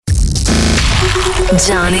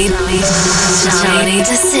Johnny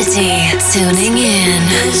the City, tuning in.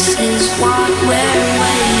 This is what we're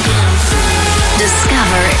waiting for.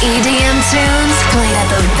 Discover EDM tunes played at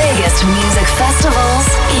the biggest music festivals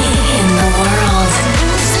in the world.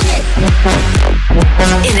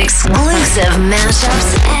 In exclusive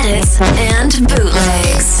mashups, edits, and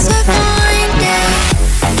bootlegs.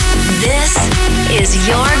 This is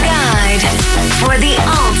your guide for the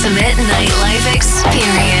ultimate nightlife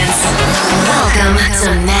experience. Welcome to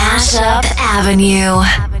Mashup Avenue.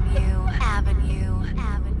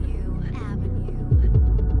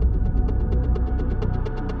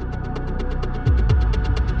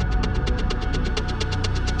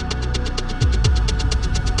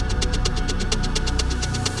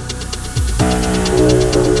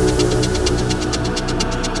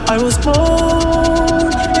 I was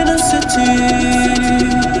born in a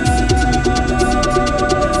city.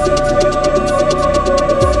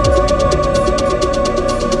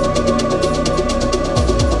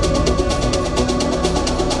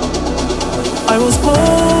 I was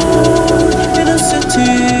born in a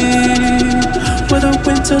city where the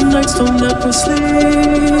winter nights don't ever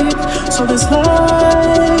sleep. So this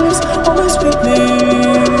life's always with me.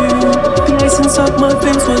 The ice inside my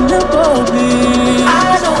veins will never bleed.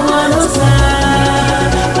 I don't wanna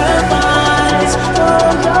sacrifice for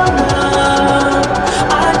your love.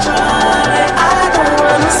 I try, I don't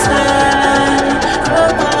wanna sacrifice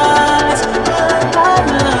my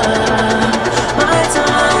love, my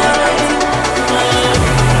time.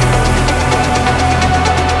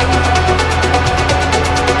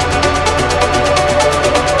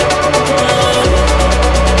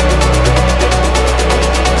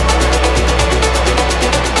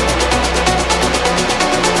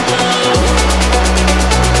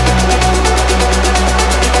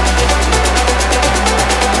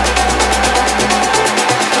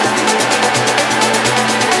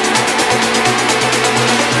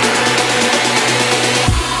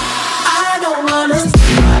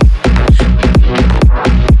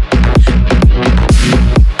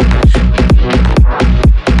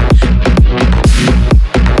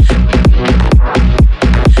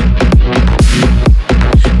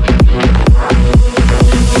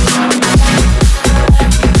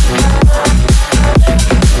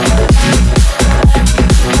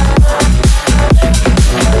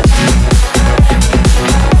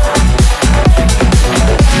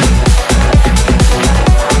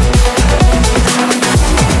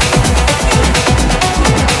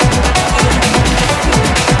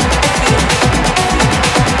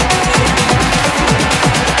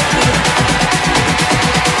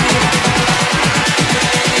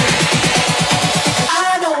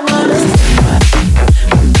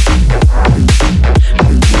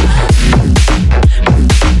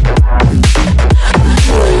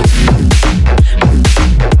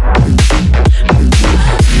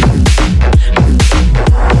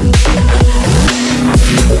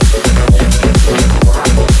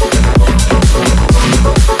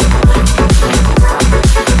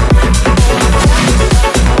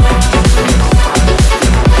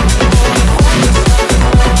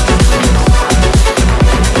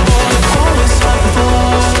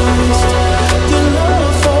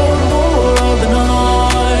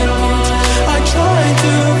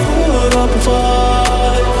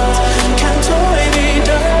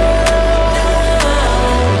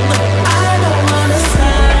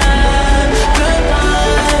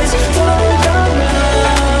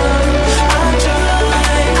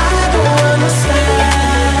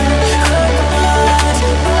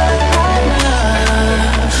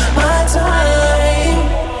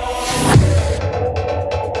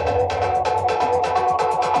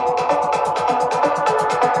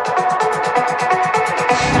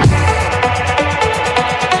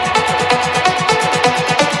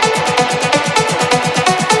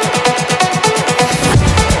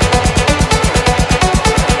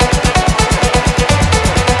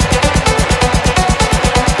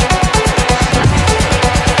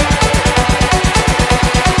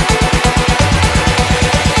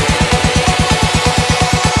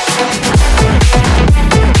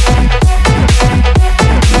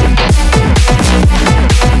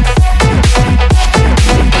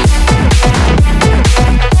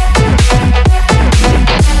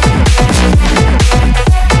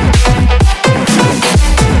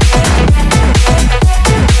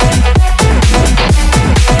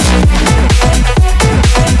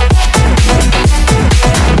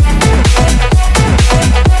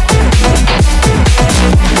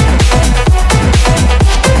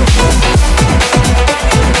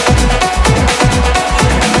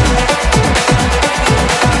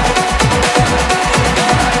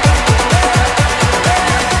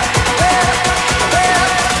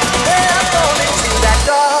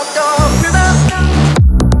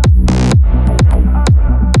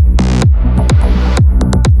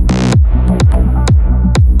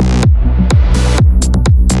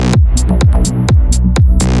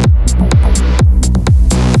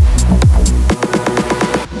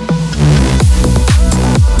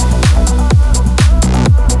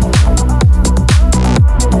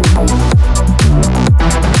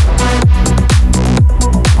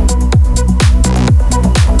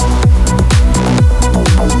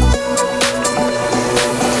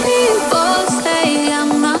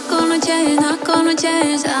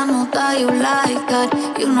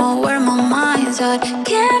 side.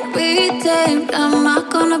 Can't be tamed. I'm not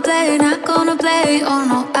gonna play, not gonna play. Oh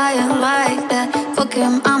no, I ain't like that. Fuck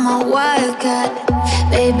him, I'm a wildcat.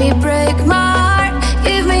 Baby, break my heart.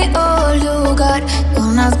 Give me all you got.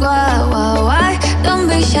 Don't ask why. Don't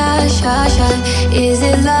be shy, shy, shy. Is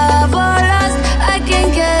it love or lust? I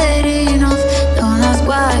can't get enough. Don't ask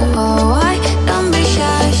why. Don't be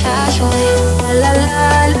shy, shy, shy. La la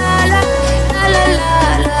la la la la la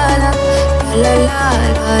la la la la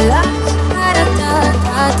la la da da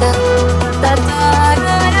da da da da la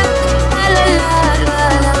la la la la la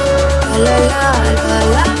la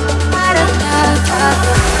la da da da.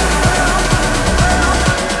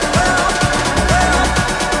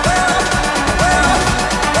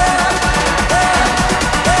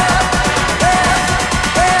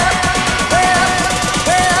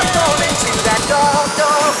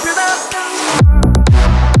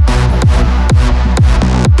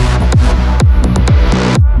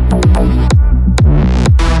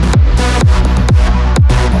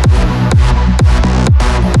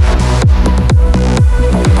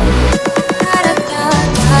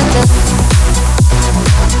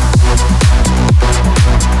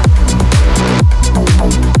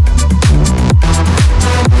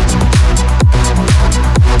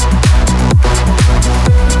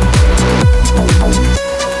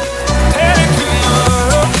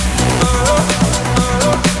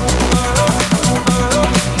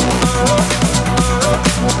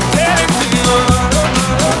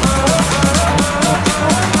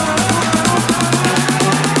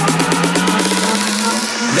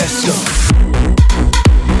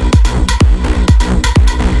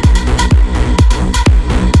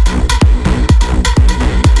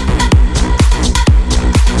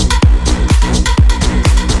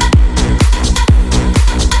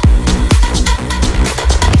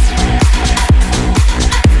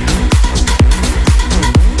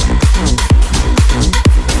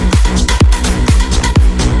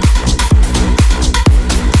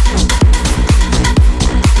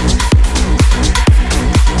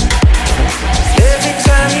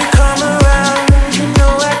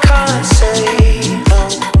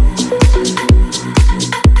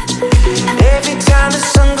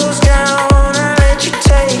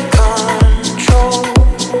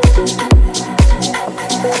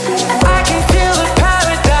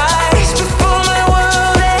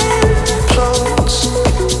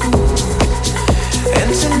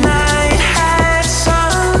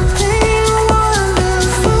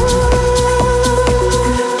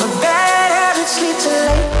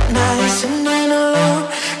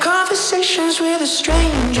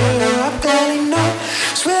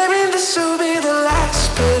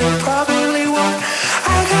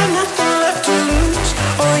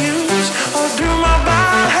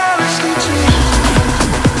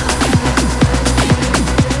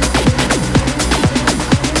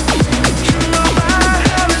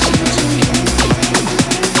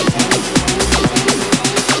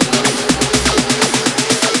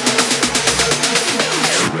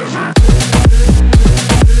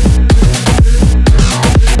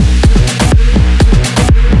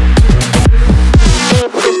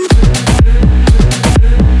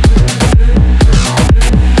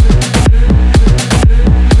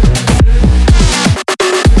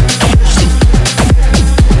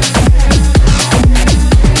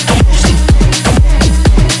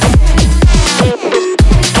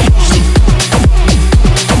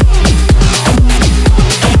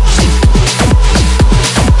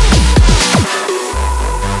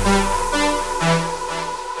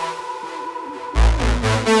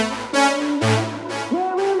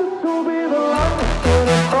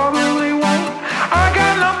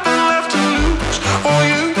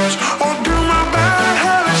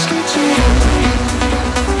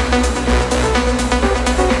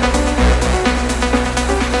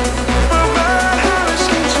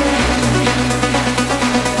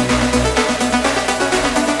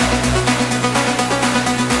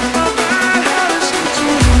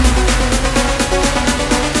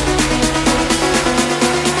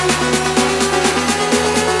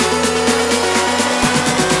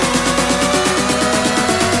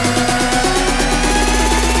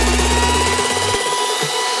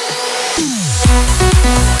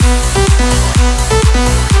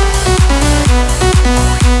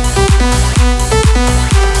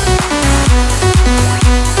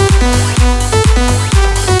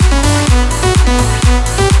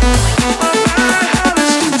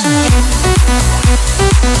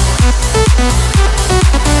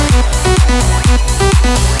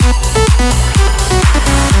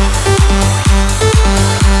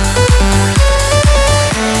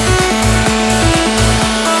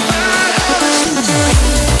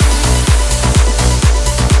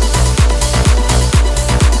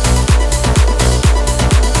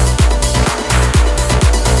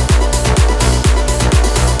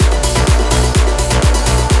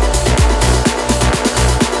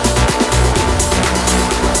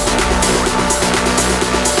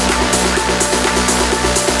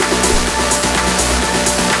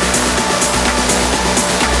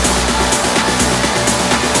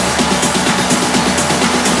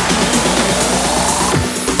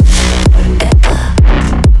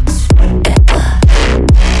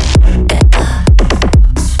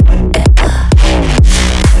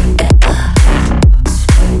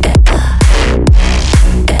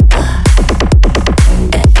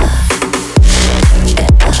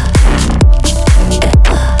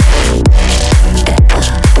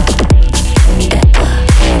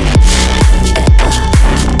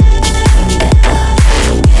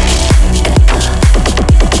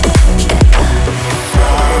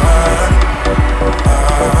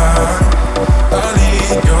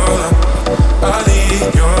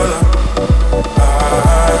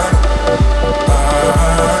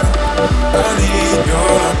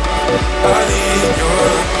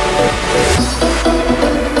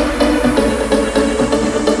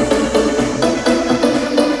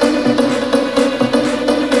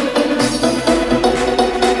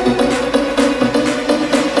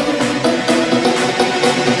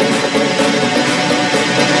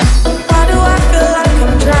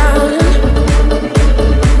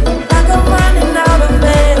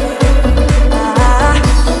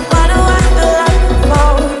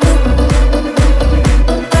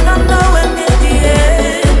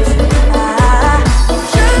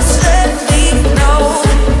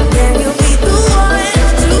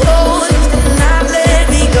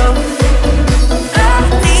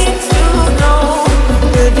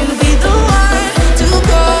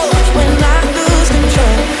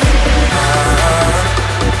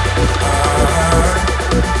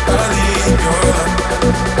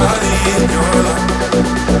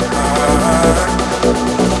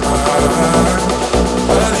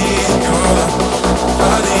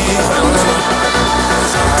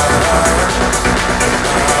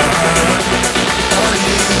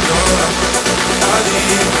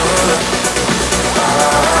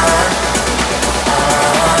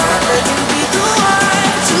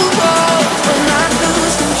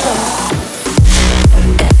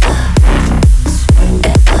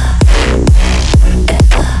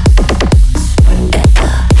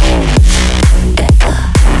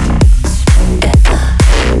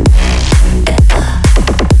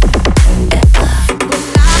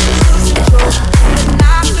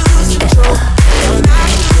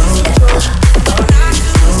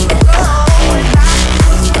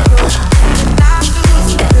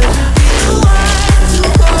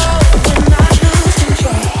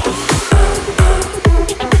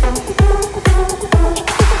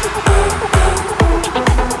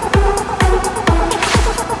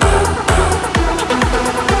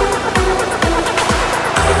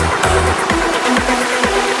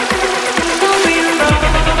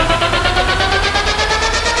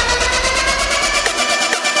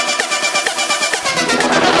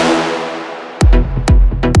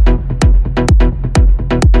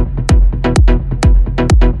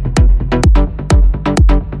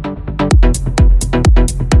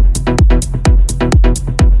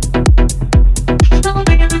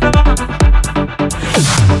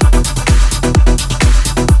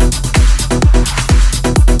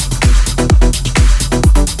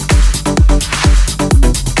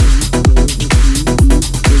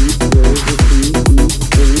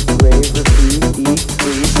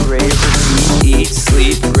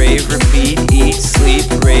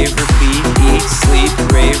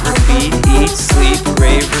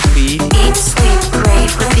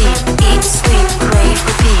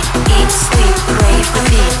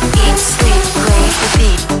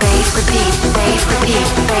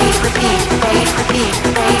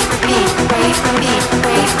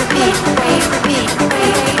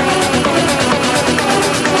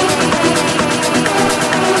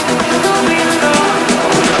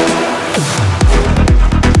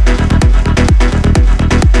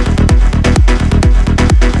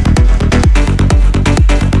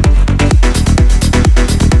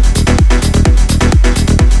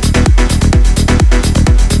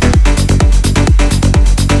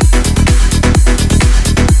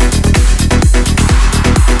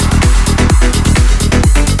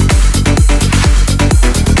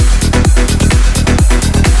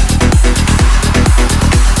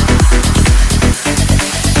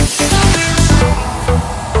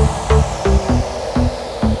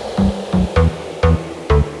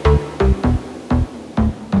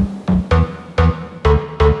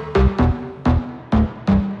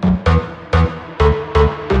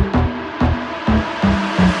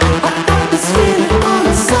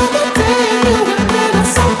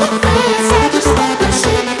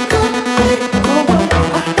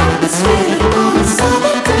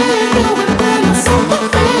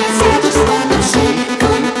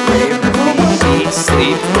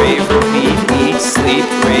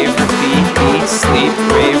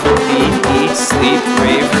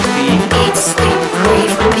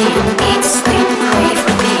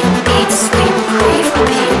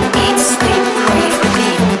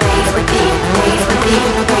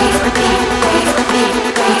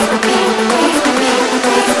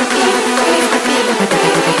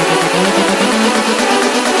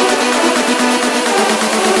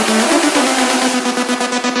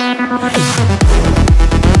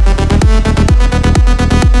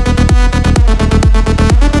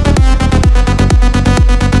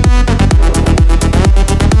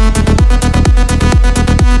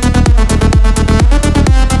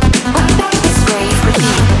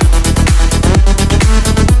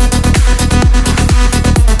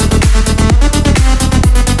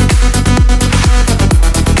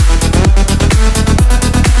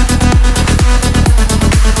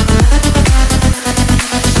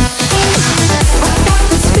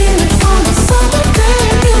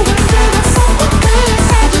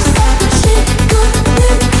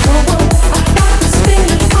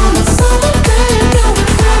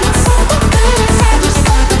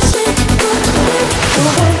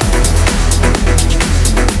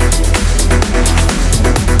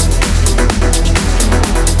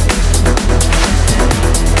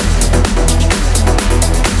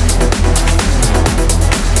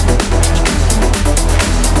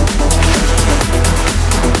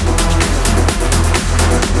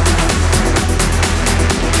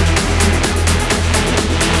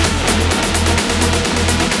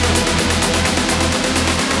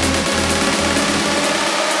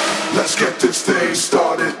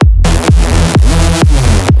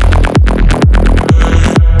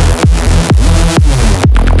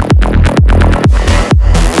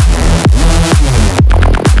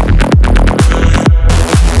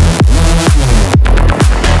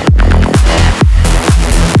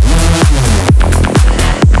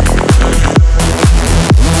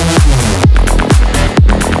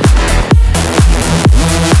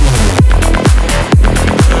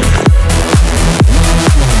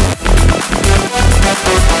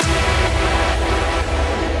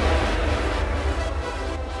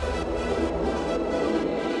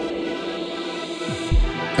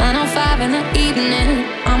 9:05 in the evening.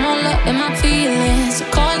 I'm all up in my feelings. So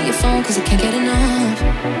call your phone 'cause I can't get enough.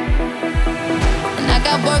 And I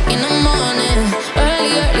got work in the morning,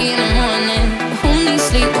 early in the morning. Who needs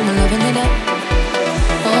sleep when we're loving it up?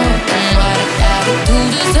 Oh, and what I gotta do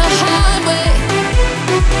this the hard way.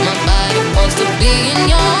 My body wants to be in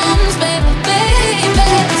your arms, baby,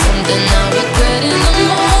 baby. Something I regret in the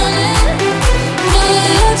morning, but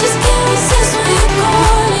I just can't resist when you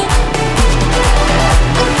call it.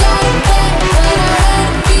 I got a bed, but I'd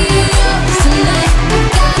rather be yours tonight. I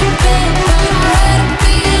got a bed, but I'd rather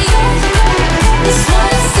be yours. That's what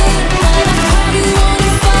I said when I called you on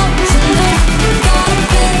the phone tonight. I got a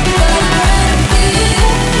bed, but I'd rather be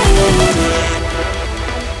yours.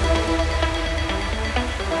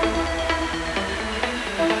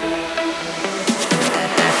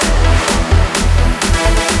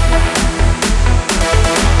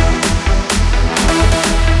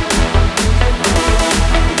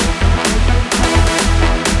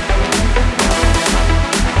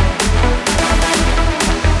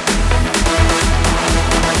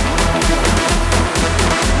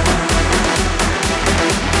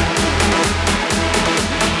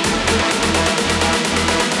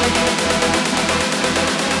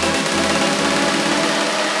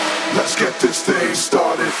 Let's get this thing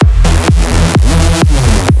started.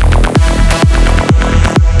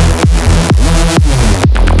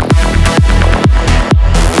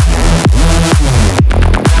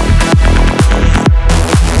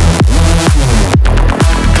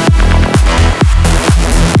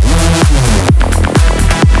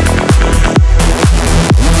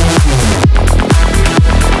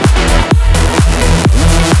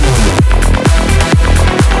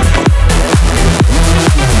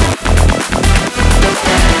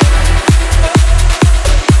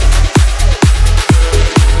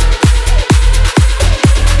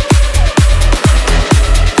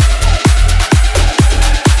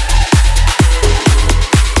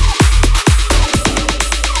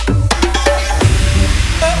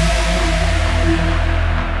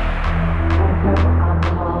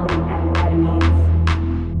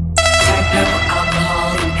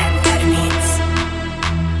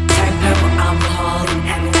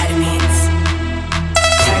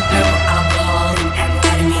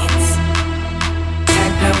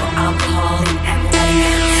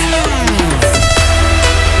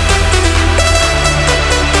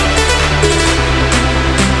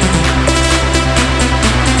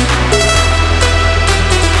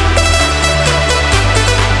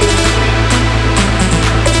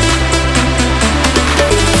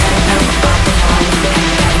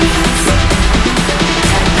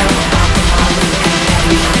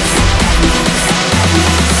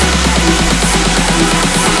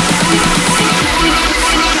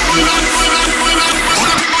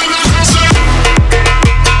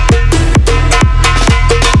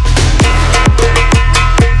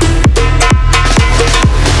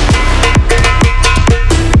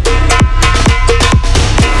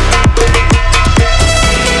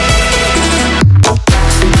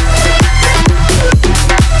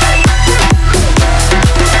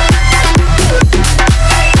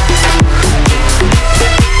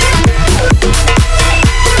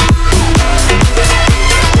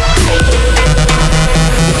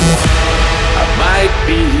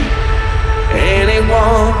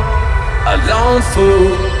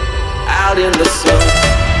 fool out in the sun.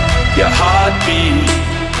 Your heartbeat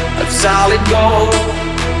of solid gold.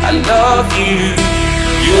 I love you,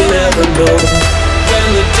 you'll never know. When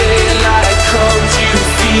the daylight comes, you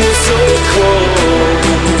feel so cold.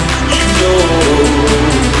 You know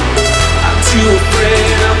I'm too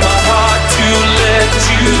afraid of my heart to let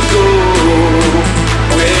you go.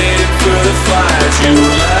 Waiting for the fire to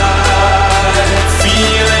light,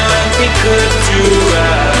 feeling like we could do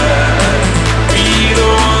right. Be the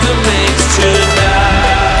one that makes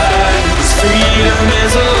tonight. 'Cause freedom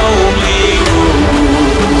is a lonely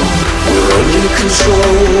road. We're under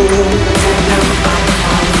control.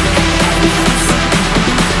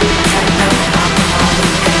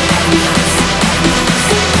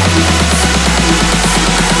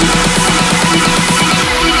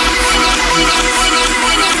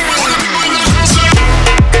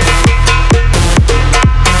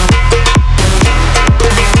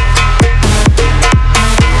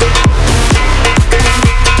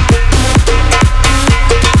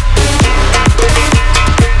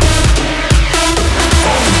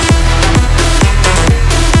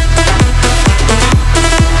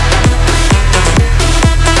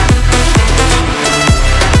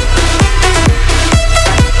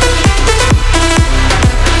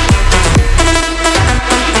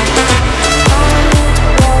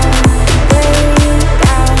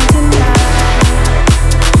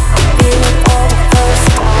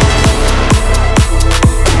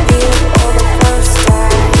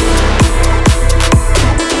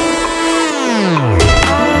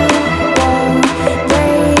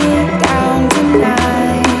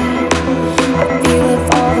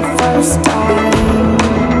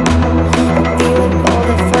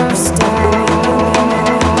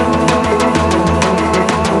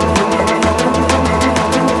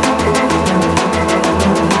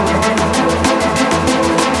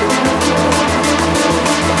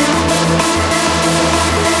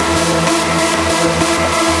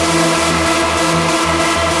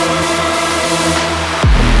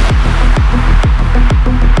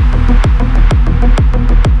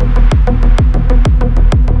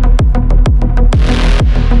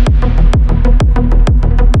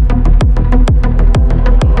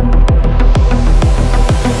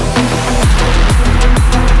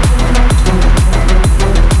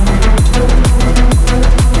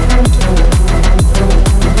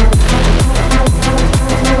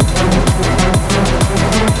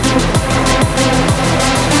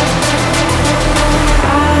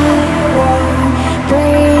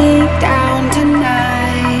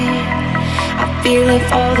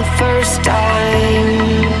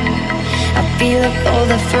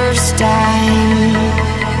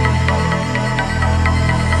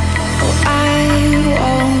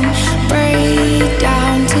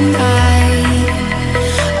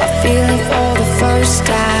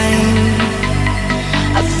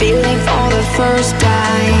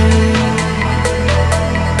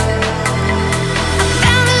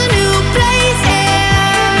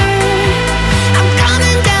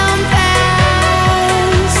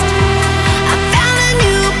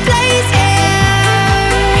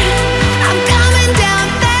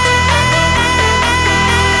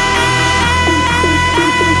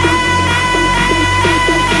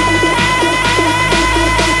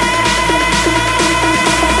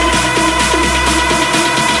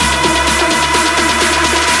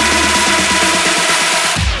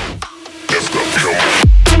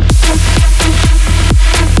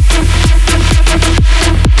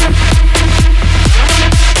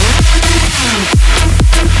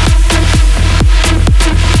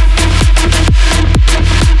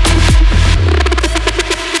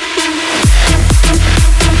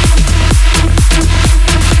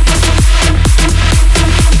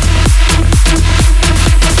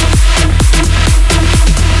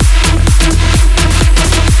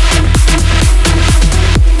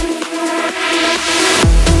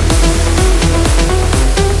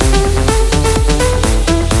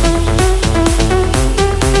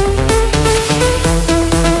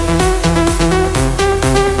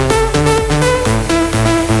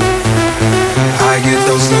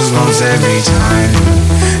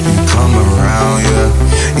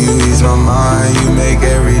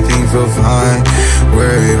 feel fine.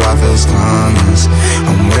 Worry about those comments.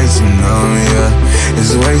 I'm way too numb, yeah.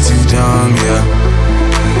 It's way too dumb, yeah.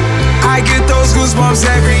 I get those goosebumps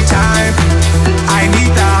every time. I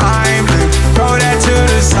need the Heimlich, throw that to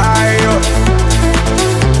the side, yo.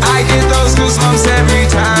 I get those goosebumps every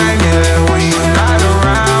time, yeah. When you're not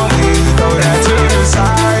around me, throw that to the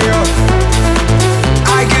side, yo.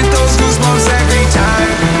 I get those goosebumps every time.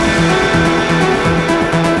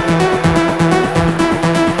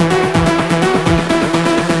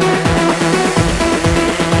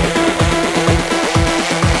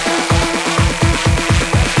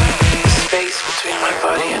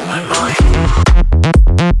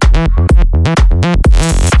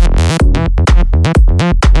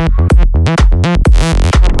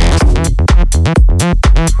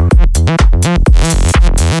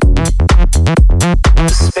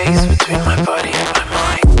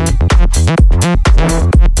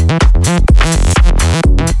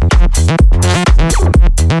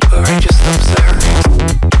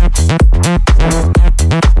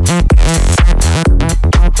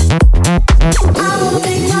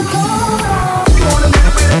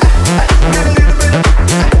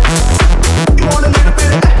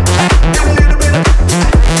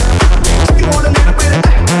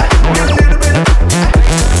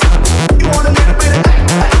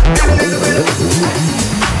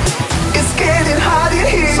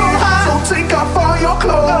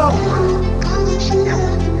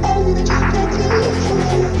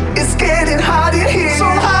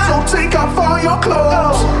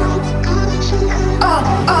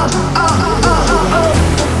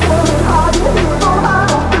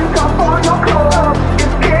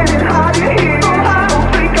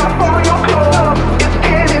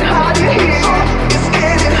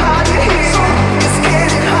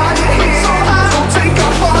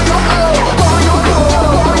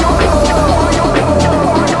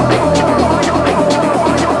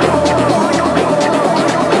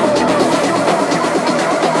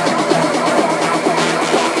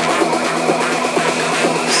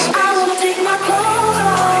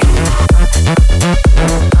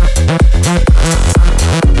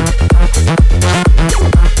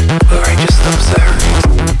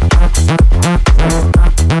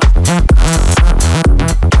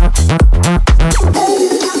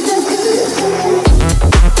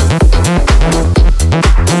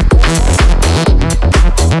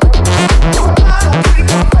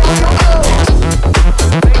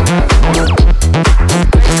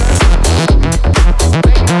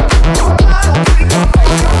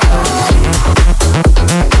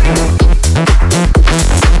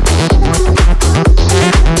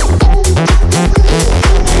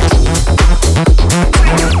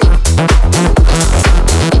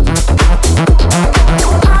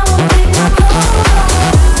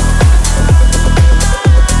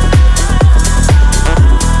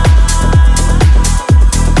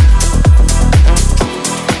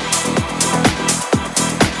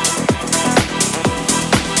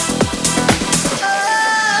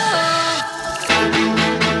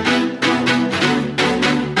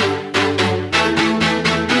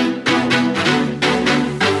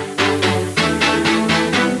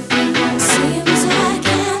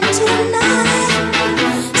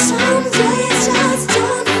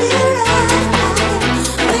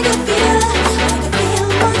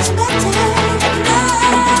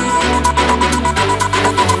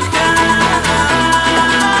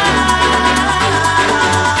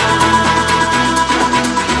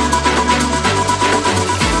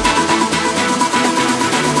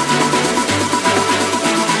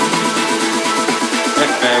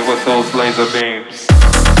 With those laser beams.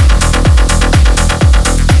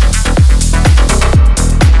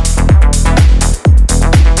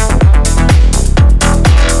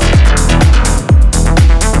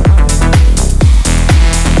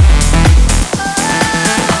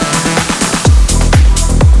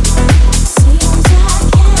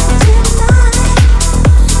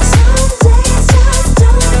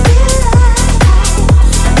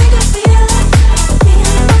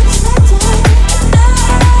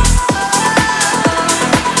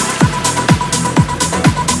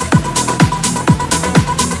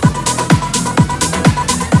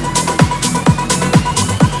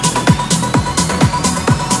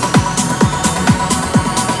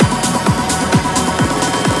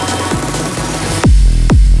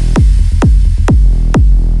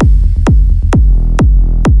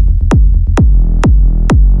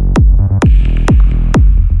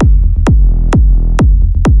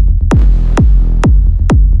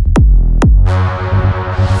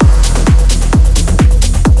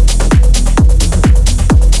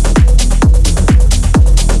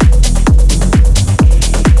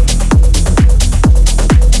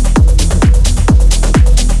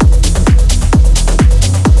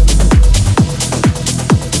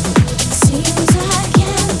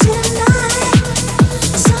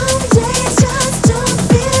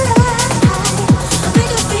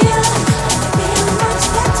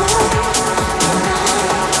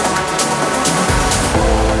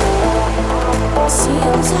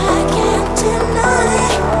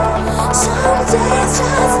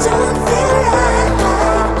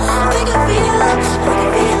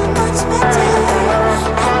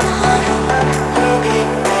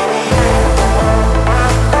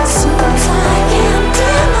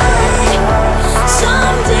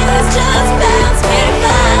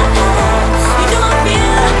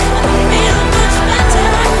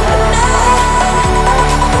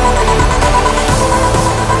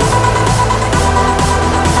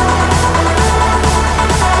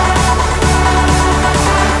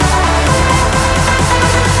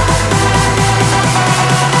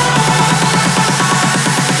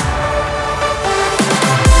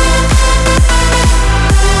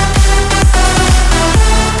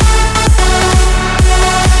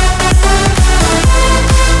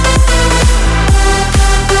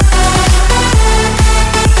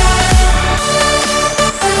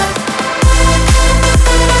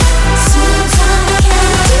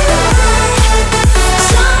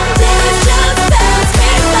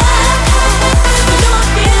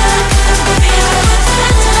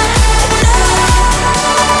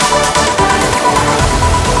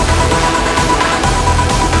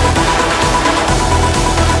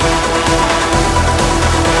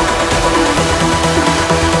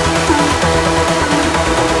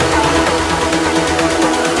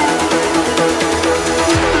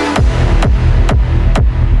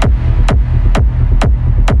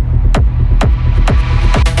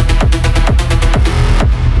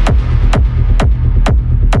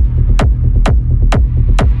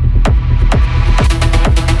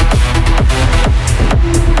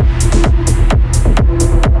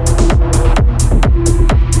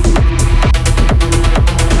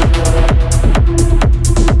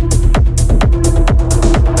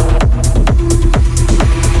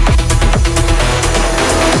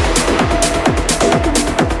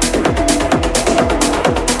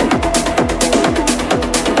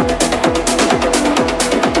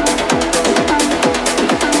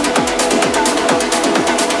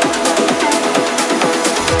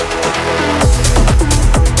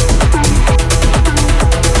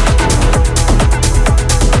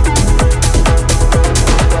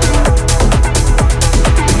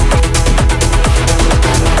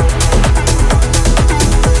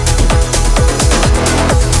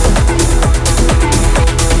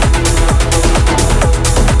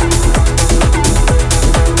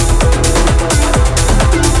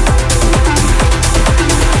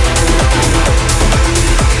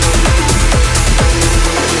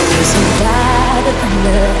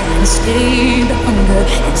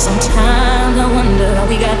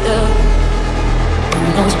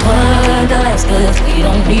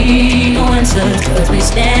 need no answers, 'cause we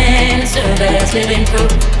stand and serve as living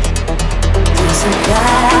proof. We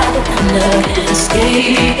survive the thunder and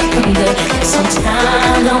escape the thunder.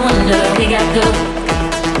 Sometimes I wonder we got good.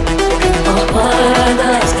 What the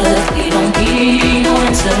lights, 'cause we don't need no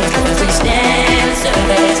answers, 'cause we stand and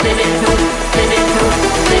serve as living proof. Living proof,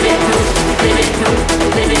 living proof, living proof,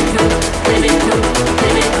 living proof, living proof,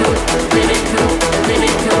 living proof, living proof,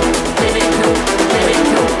 living proof, living proof, living proof,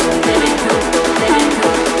 living proof, living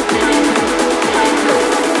proof, living proof.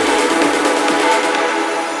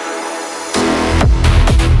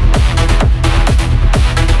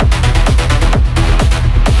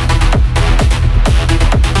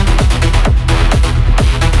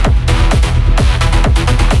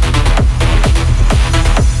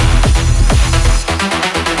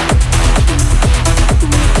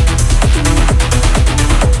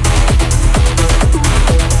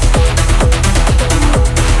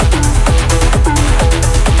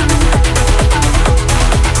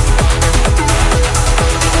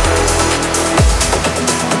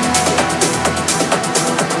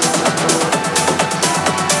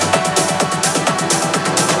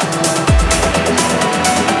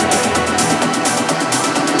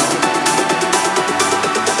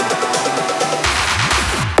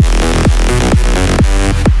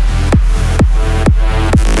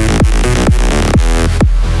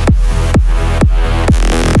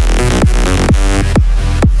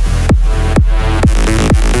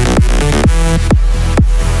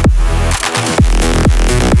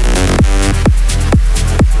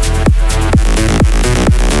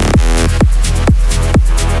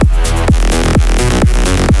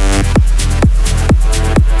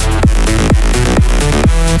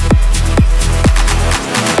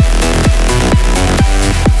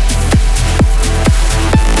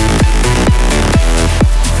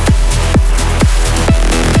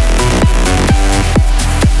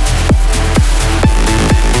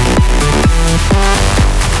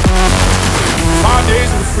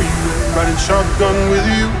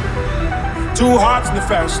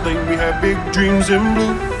 Fast lane, we had big dreams in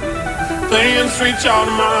blue. Playing sweet child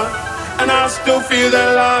of mine, and I still feel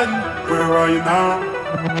that line. Where are you now?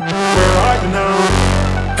 Where are you now?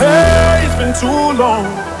 Hey, it's been too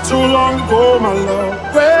long ago, my love.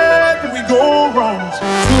 Where did we go wrong? It's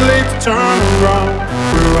too late to turn around.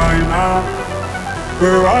 Where are you now?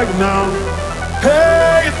 Where are you now?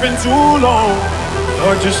 Hey, it's been too long.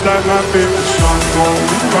 You're just like my favorite song, going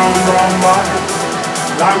round, round, round.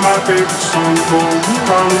 Like my favorite song going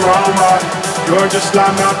round, round, round. You're just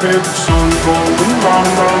like my favorite song going round,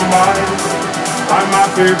 round, round. Like my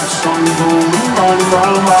favorite song going round,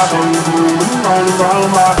 round, round. Song going round,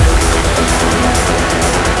 round, round.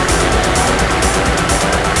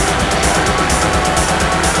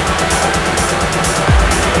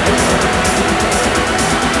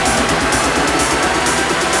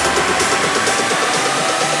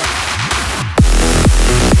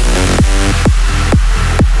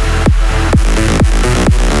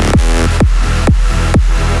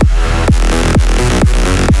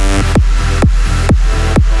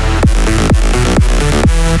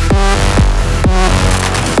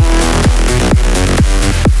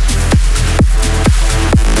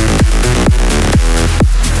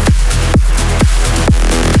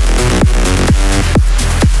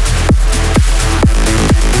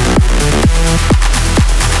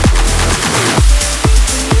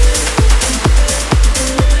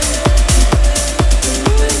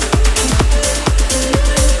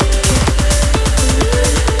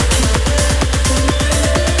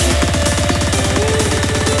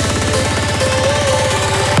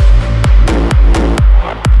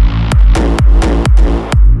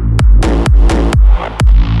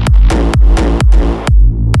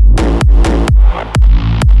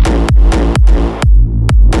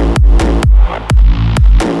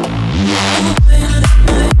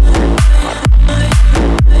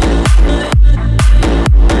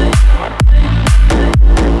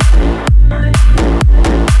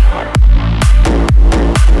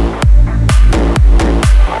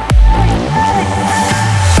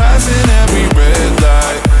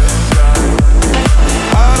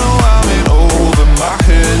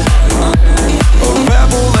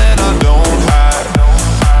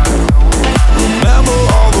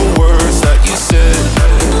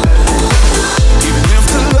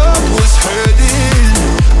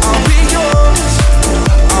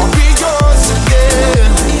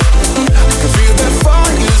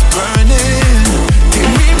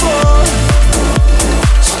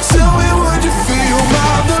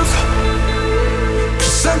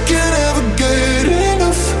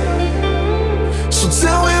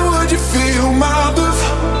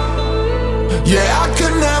 Yeah, I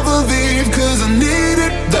could never leave, cause I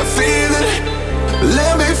needed that feeling.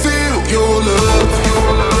 Let me feel your love.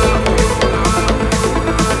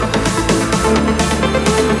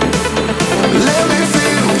 Let me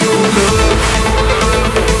feel your love.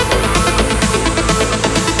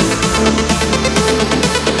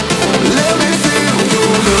 Let me feel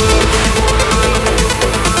your love.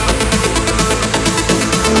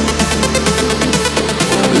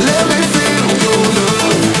 Let me feel your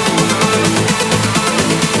love.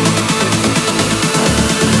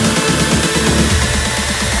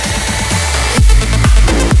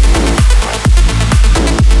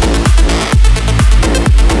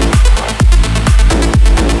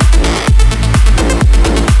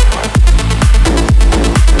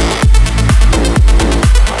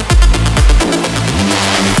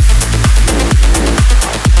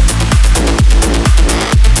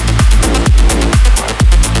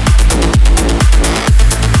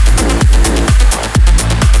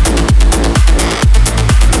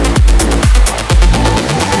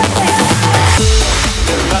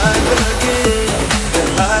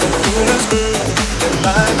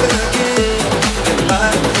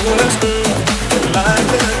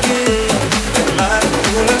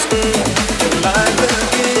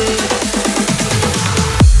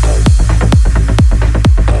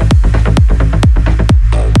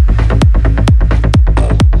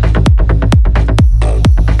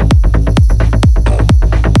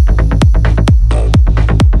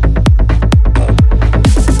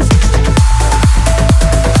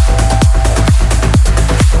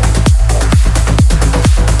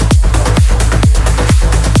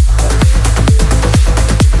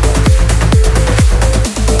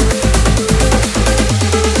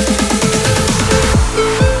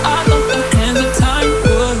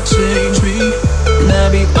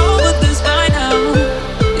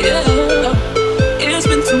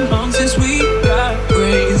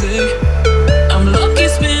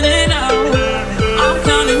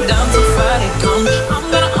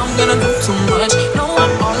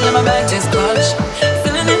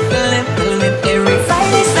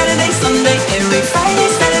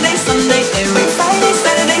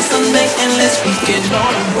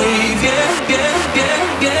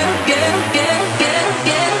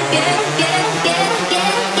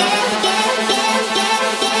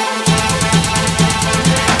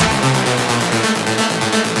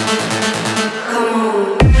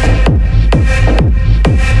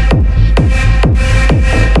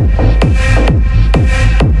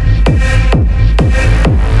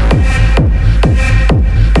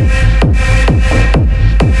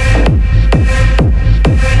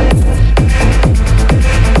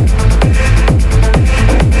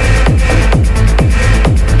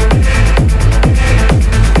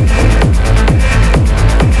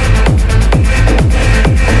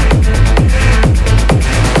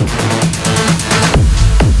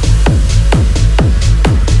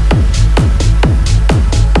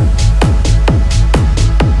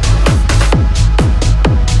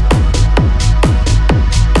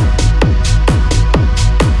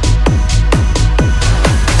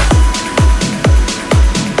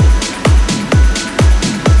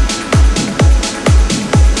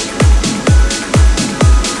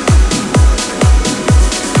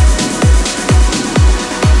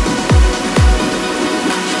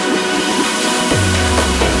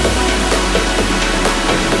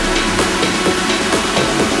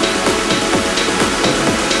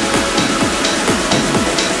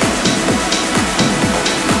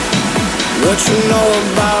 What you know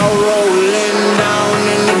about rolling down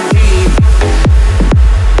in the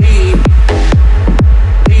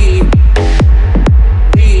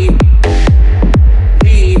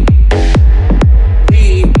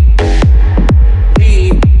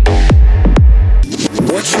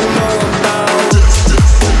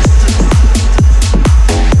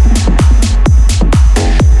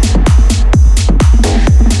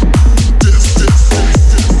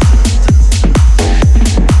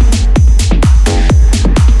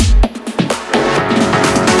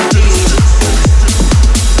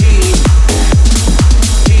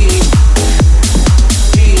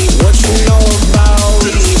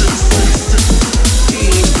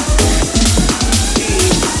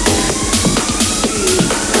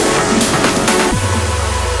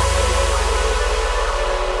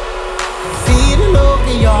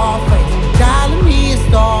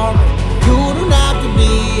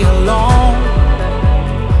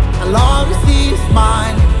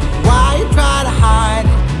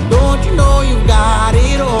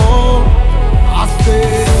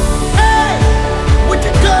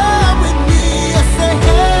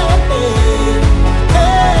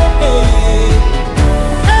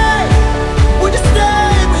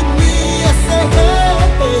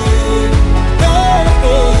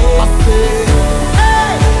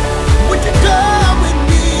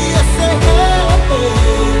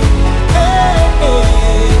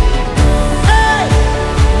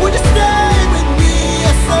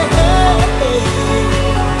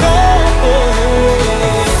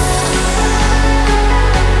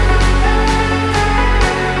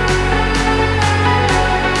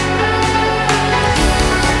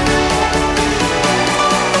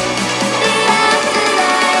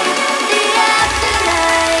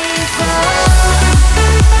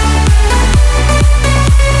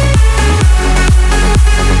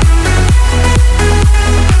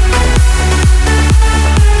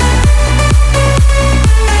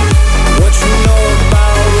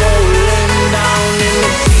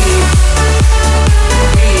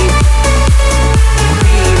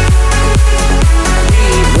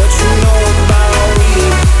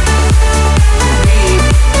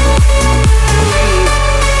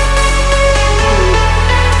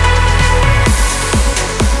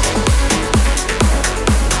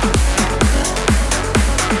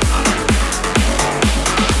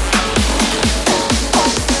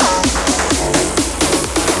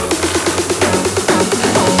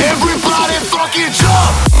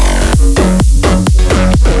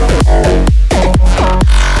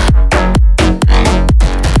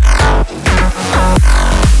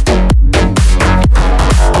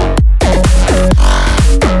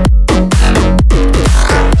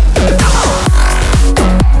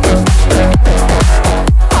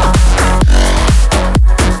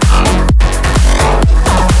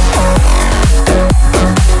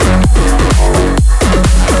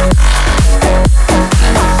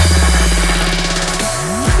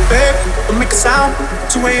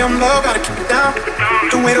 2 a.m. love, gotta keep it down.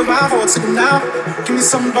 Don't wait around for a second now. Give me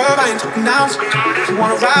some verb, I ain't talking now. You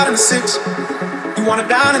wanna ride in the six, you wanna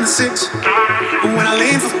dine in the six. But when I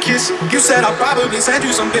lean for the kiss, you said I'll probably send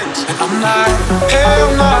you some bits. And I'm like,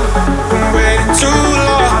 hell no, been waiting too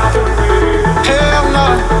long. Hell no,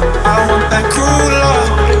 I want that cruel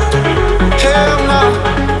love. Hell no,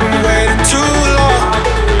 been waiting too long.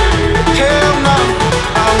 Hell no,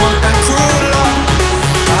 I want that cruel love.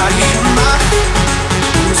 Body of mine,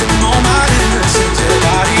 losing all my innocence.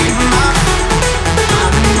 Body of mine,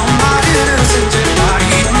 losing all my innocence.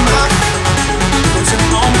 Body of mine, losing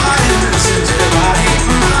all my innocence. Body of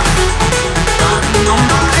mine, losing all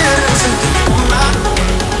my innocence. All right,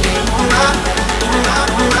 all right, all right,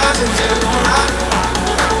 all right, all right,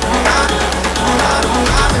 all right, all right, all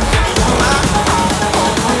right, all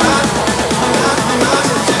right.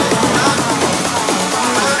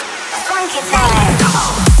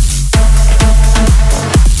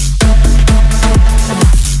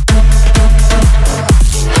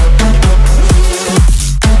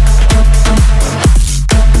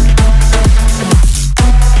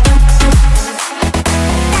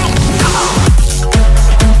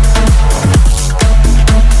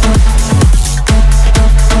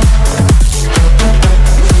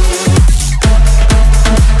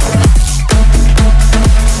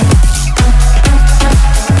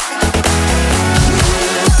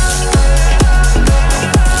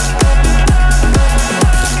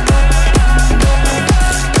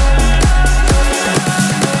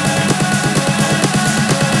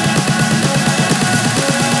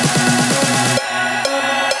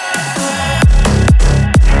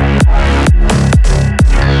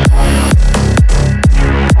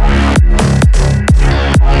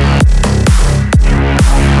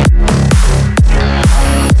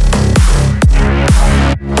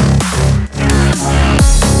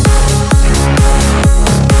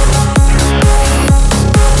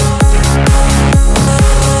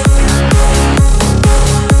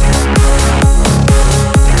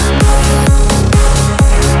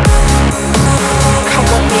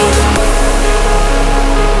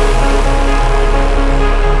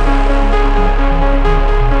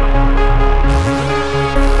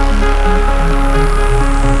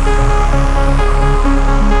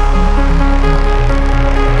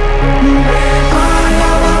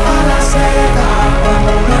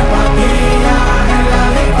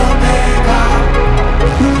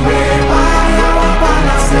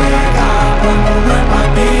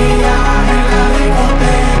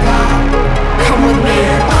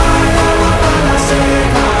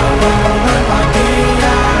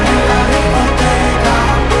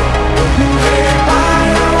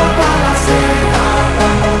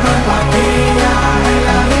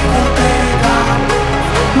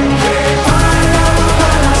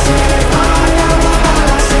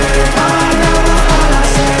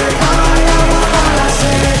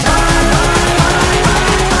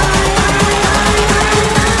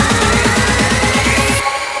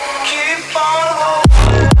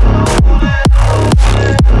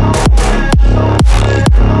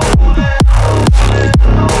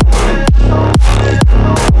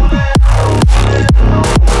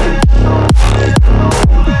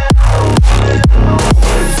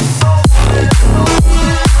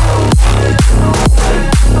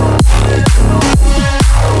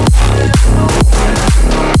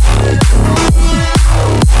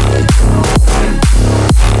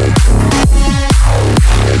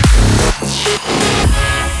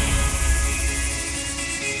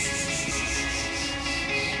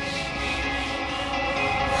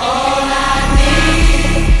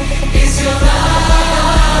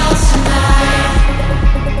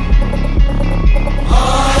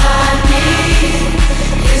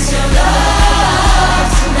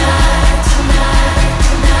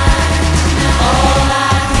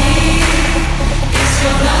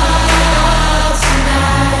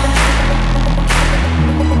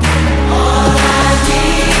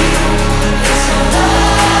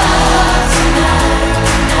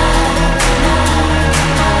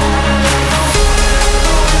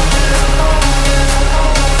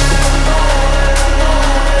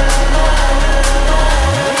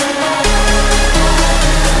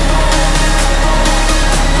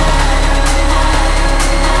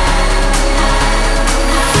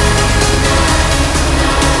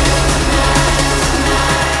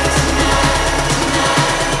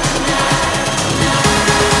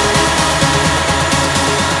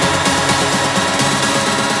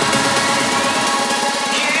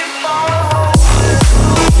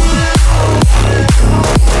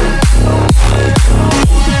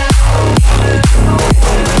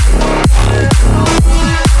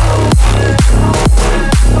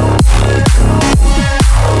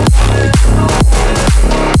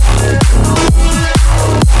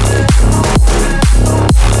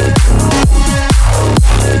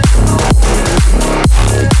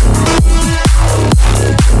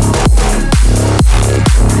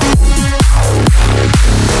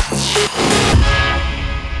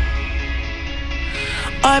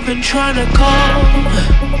 I've been trying to call.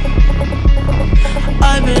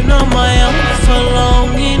 I've been on my own for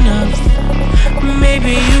long enough.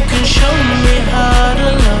 Maybe you can show me how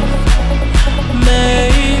to love.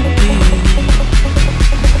 Maybe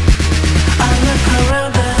I look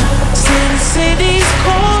around the city's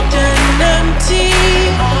cold and empty.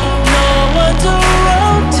 No one's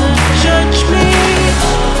around to judge me.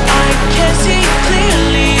 I can see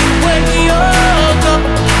clearly when you're gone.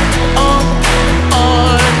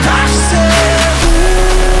 I said,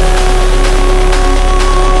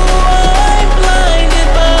 I'm blinded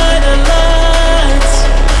by the lights.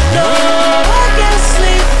 No, I can't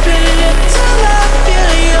sleep till I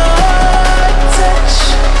feel your touch.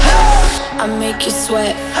 I make you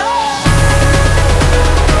sweat.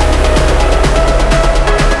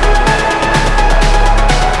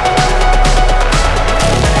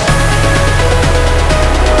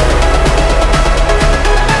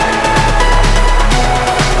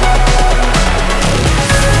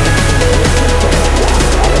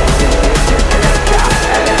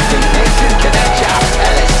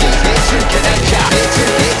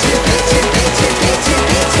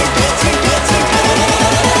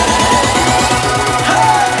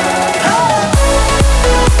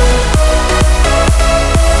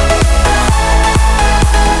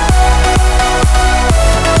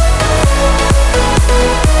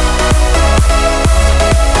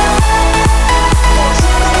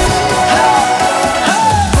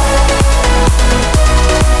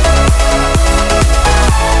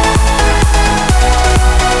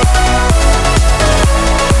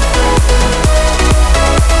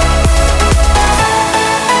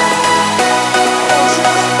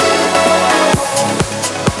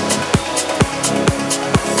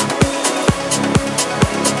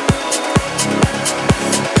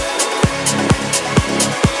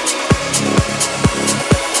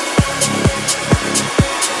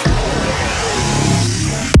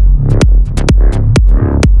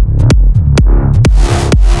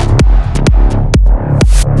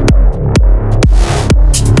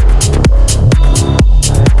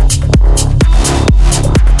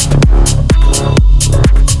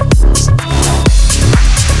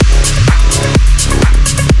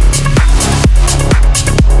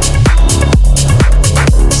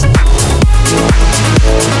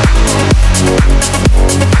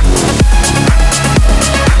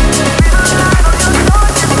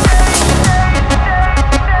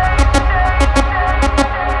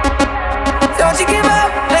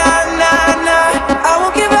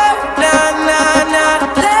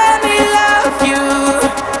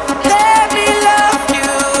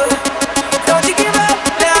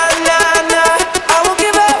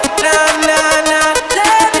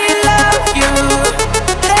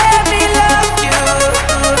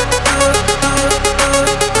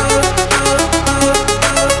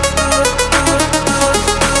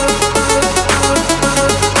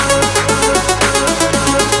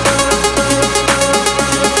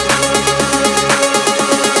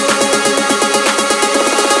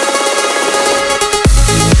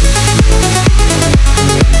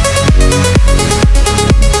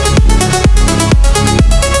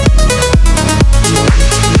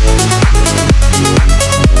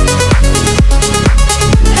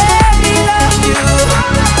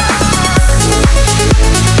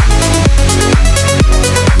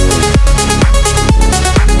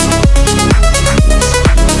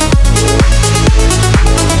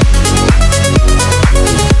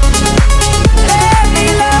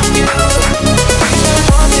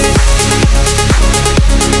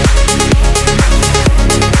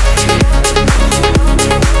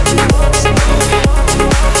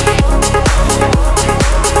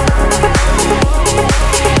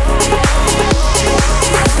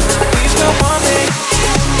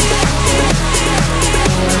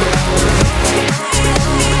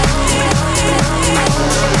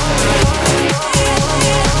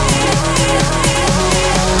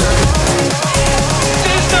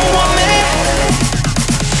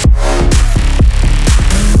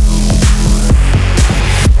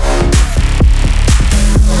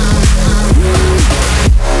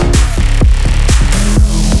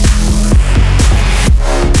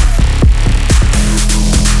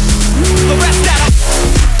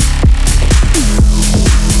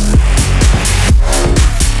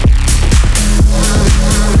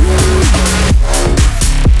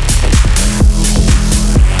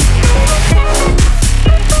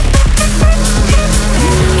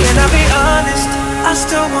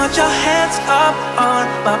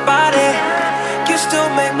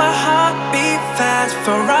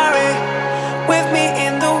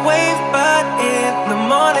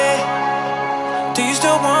 Do you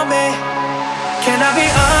still want me? Can I be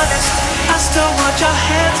honest? I still want your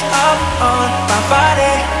hands up on my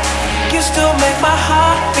body. You still make my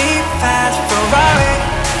heart beat fast. Ferrari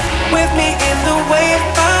with me in the wave,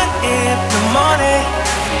 but in the morning.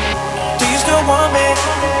 Do you still want me?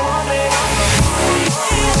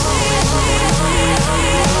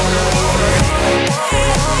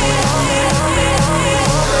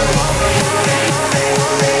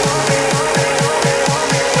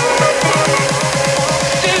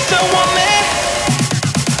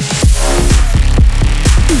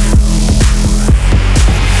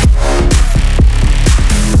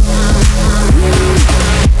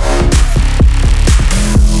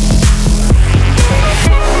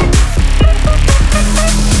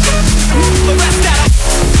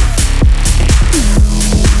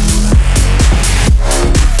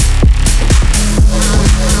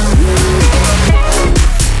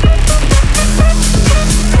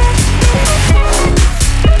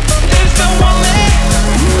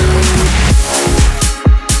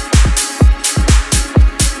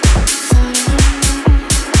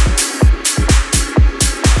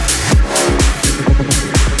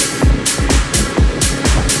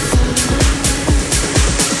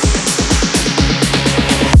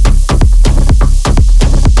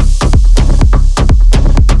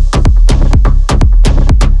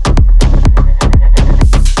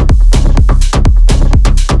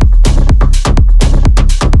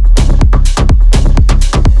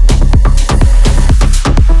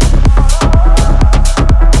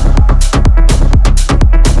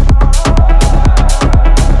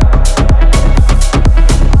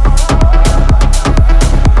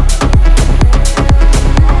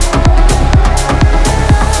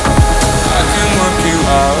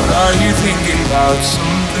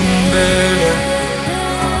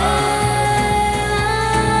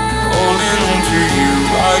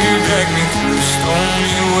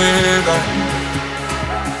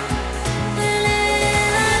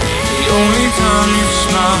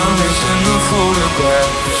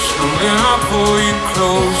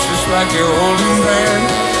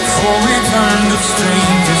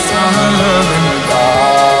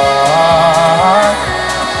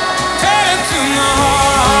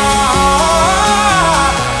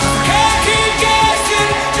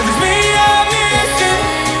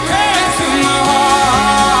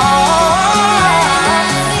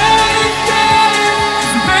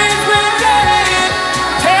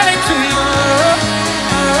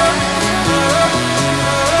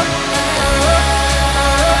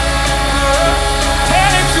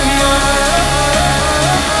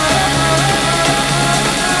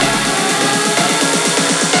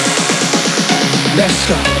 Let's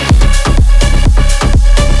go.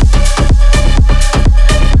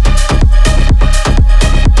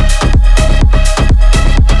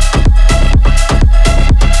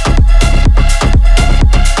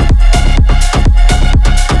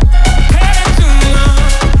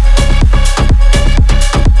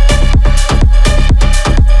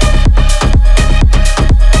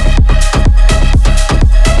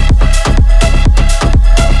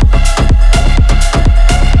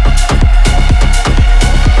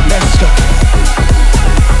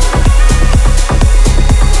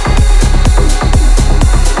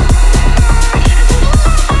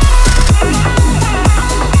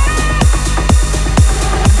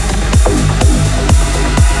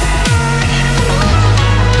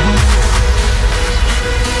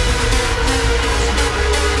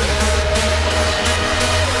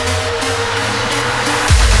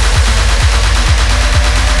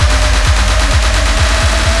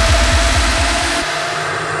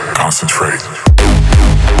 Concentrate.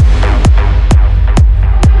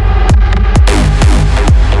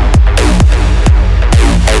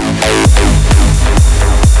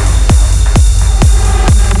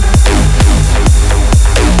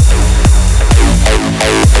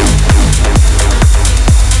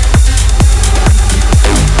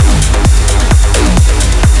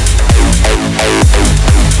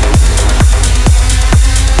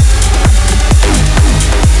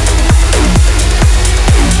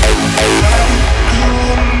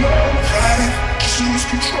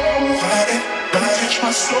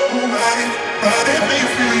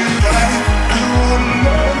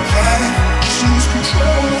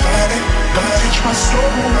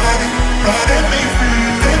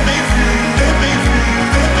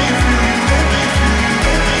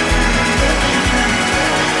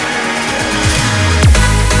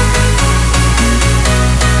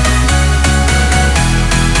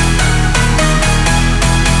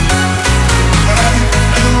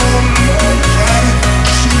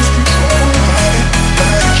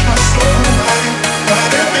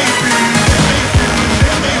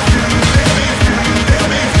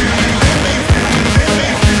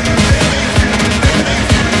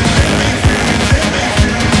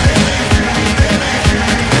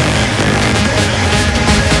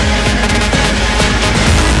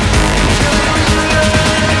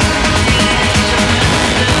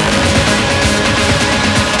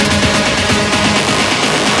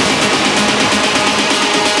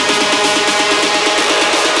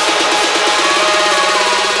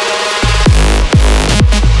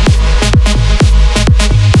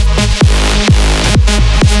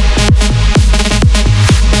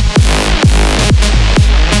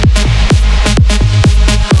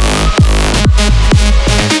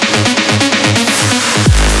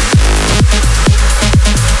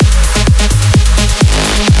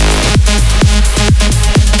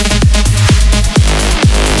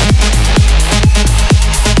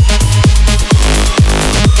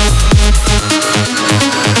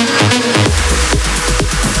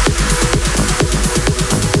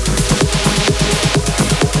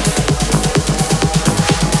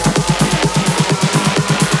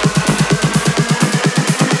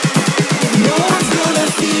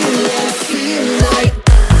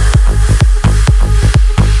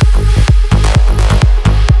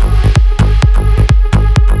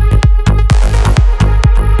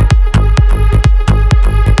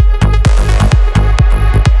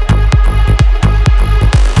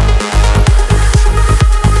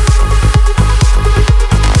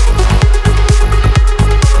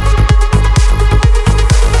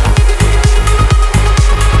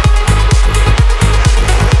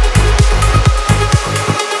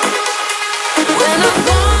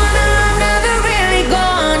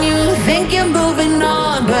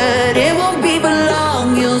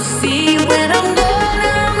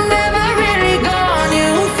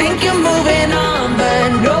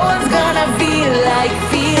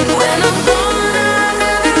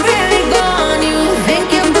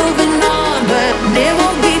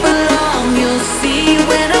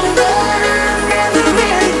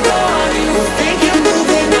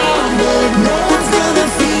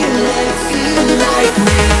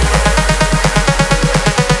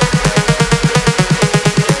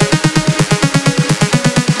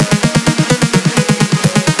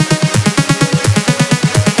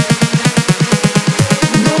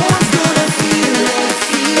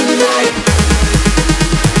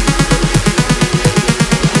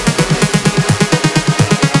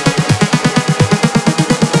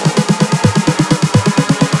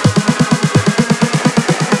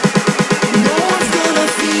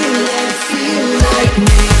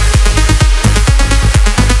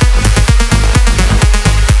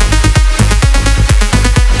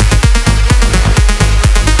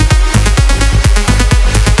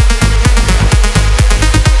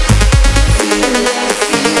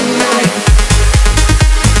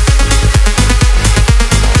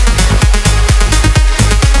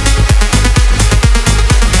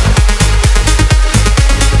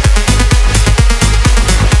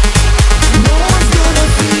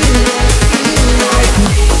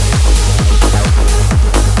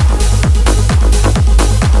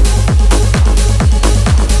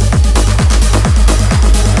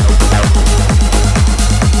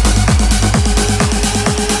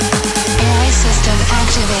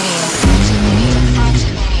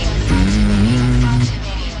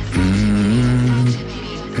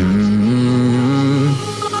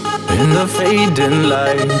 a fading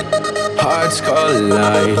light. Hearts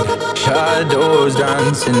collide, shadows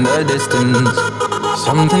dance in the distance.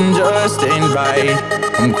 Something just ain't right,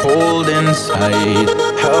 I'm cold inside.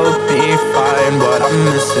 Help me find what I'm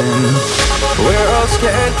missing. We're all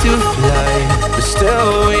scared to fly, but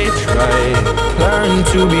still we try. Learn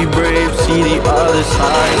to be brave, see the other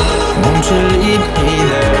side. Won't you lead me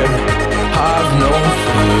there? Have no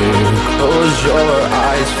fear. Close your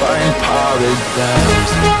eyes, find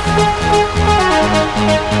paradise.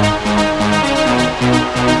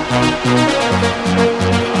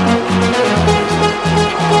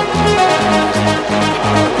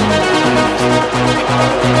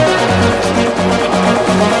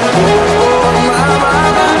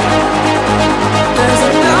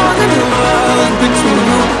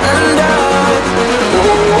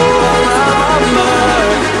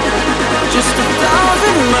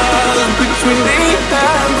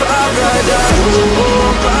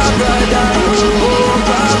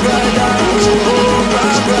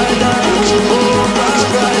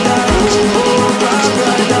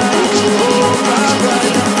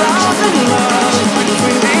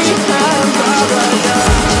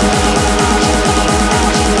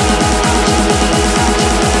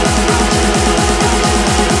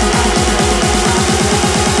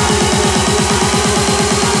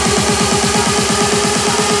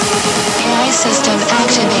 System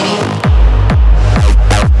activating.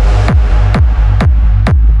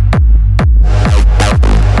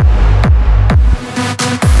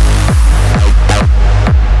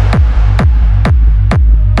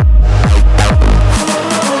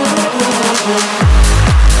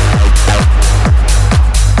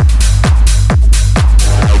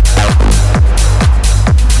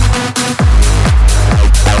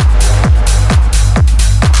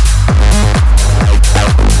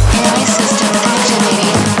 AI system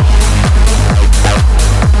activating.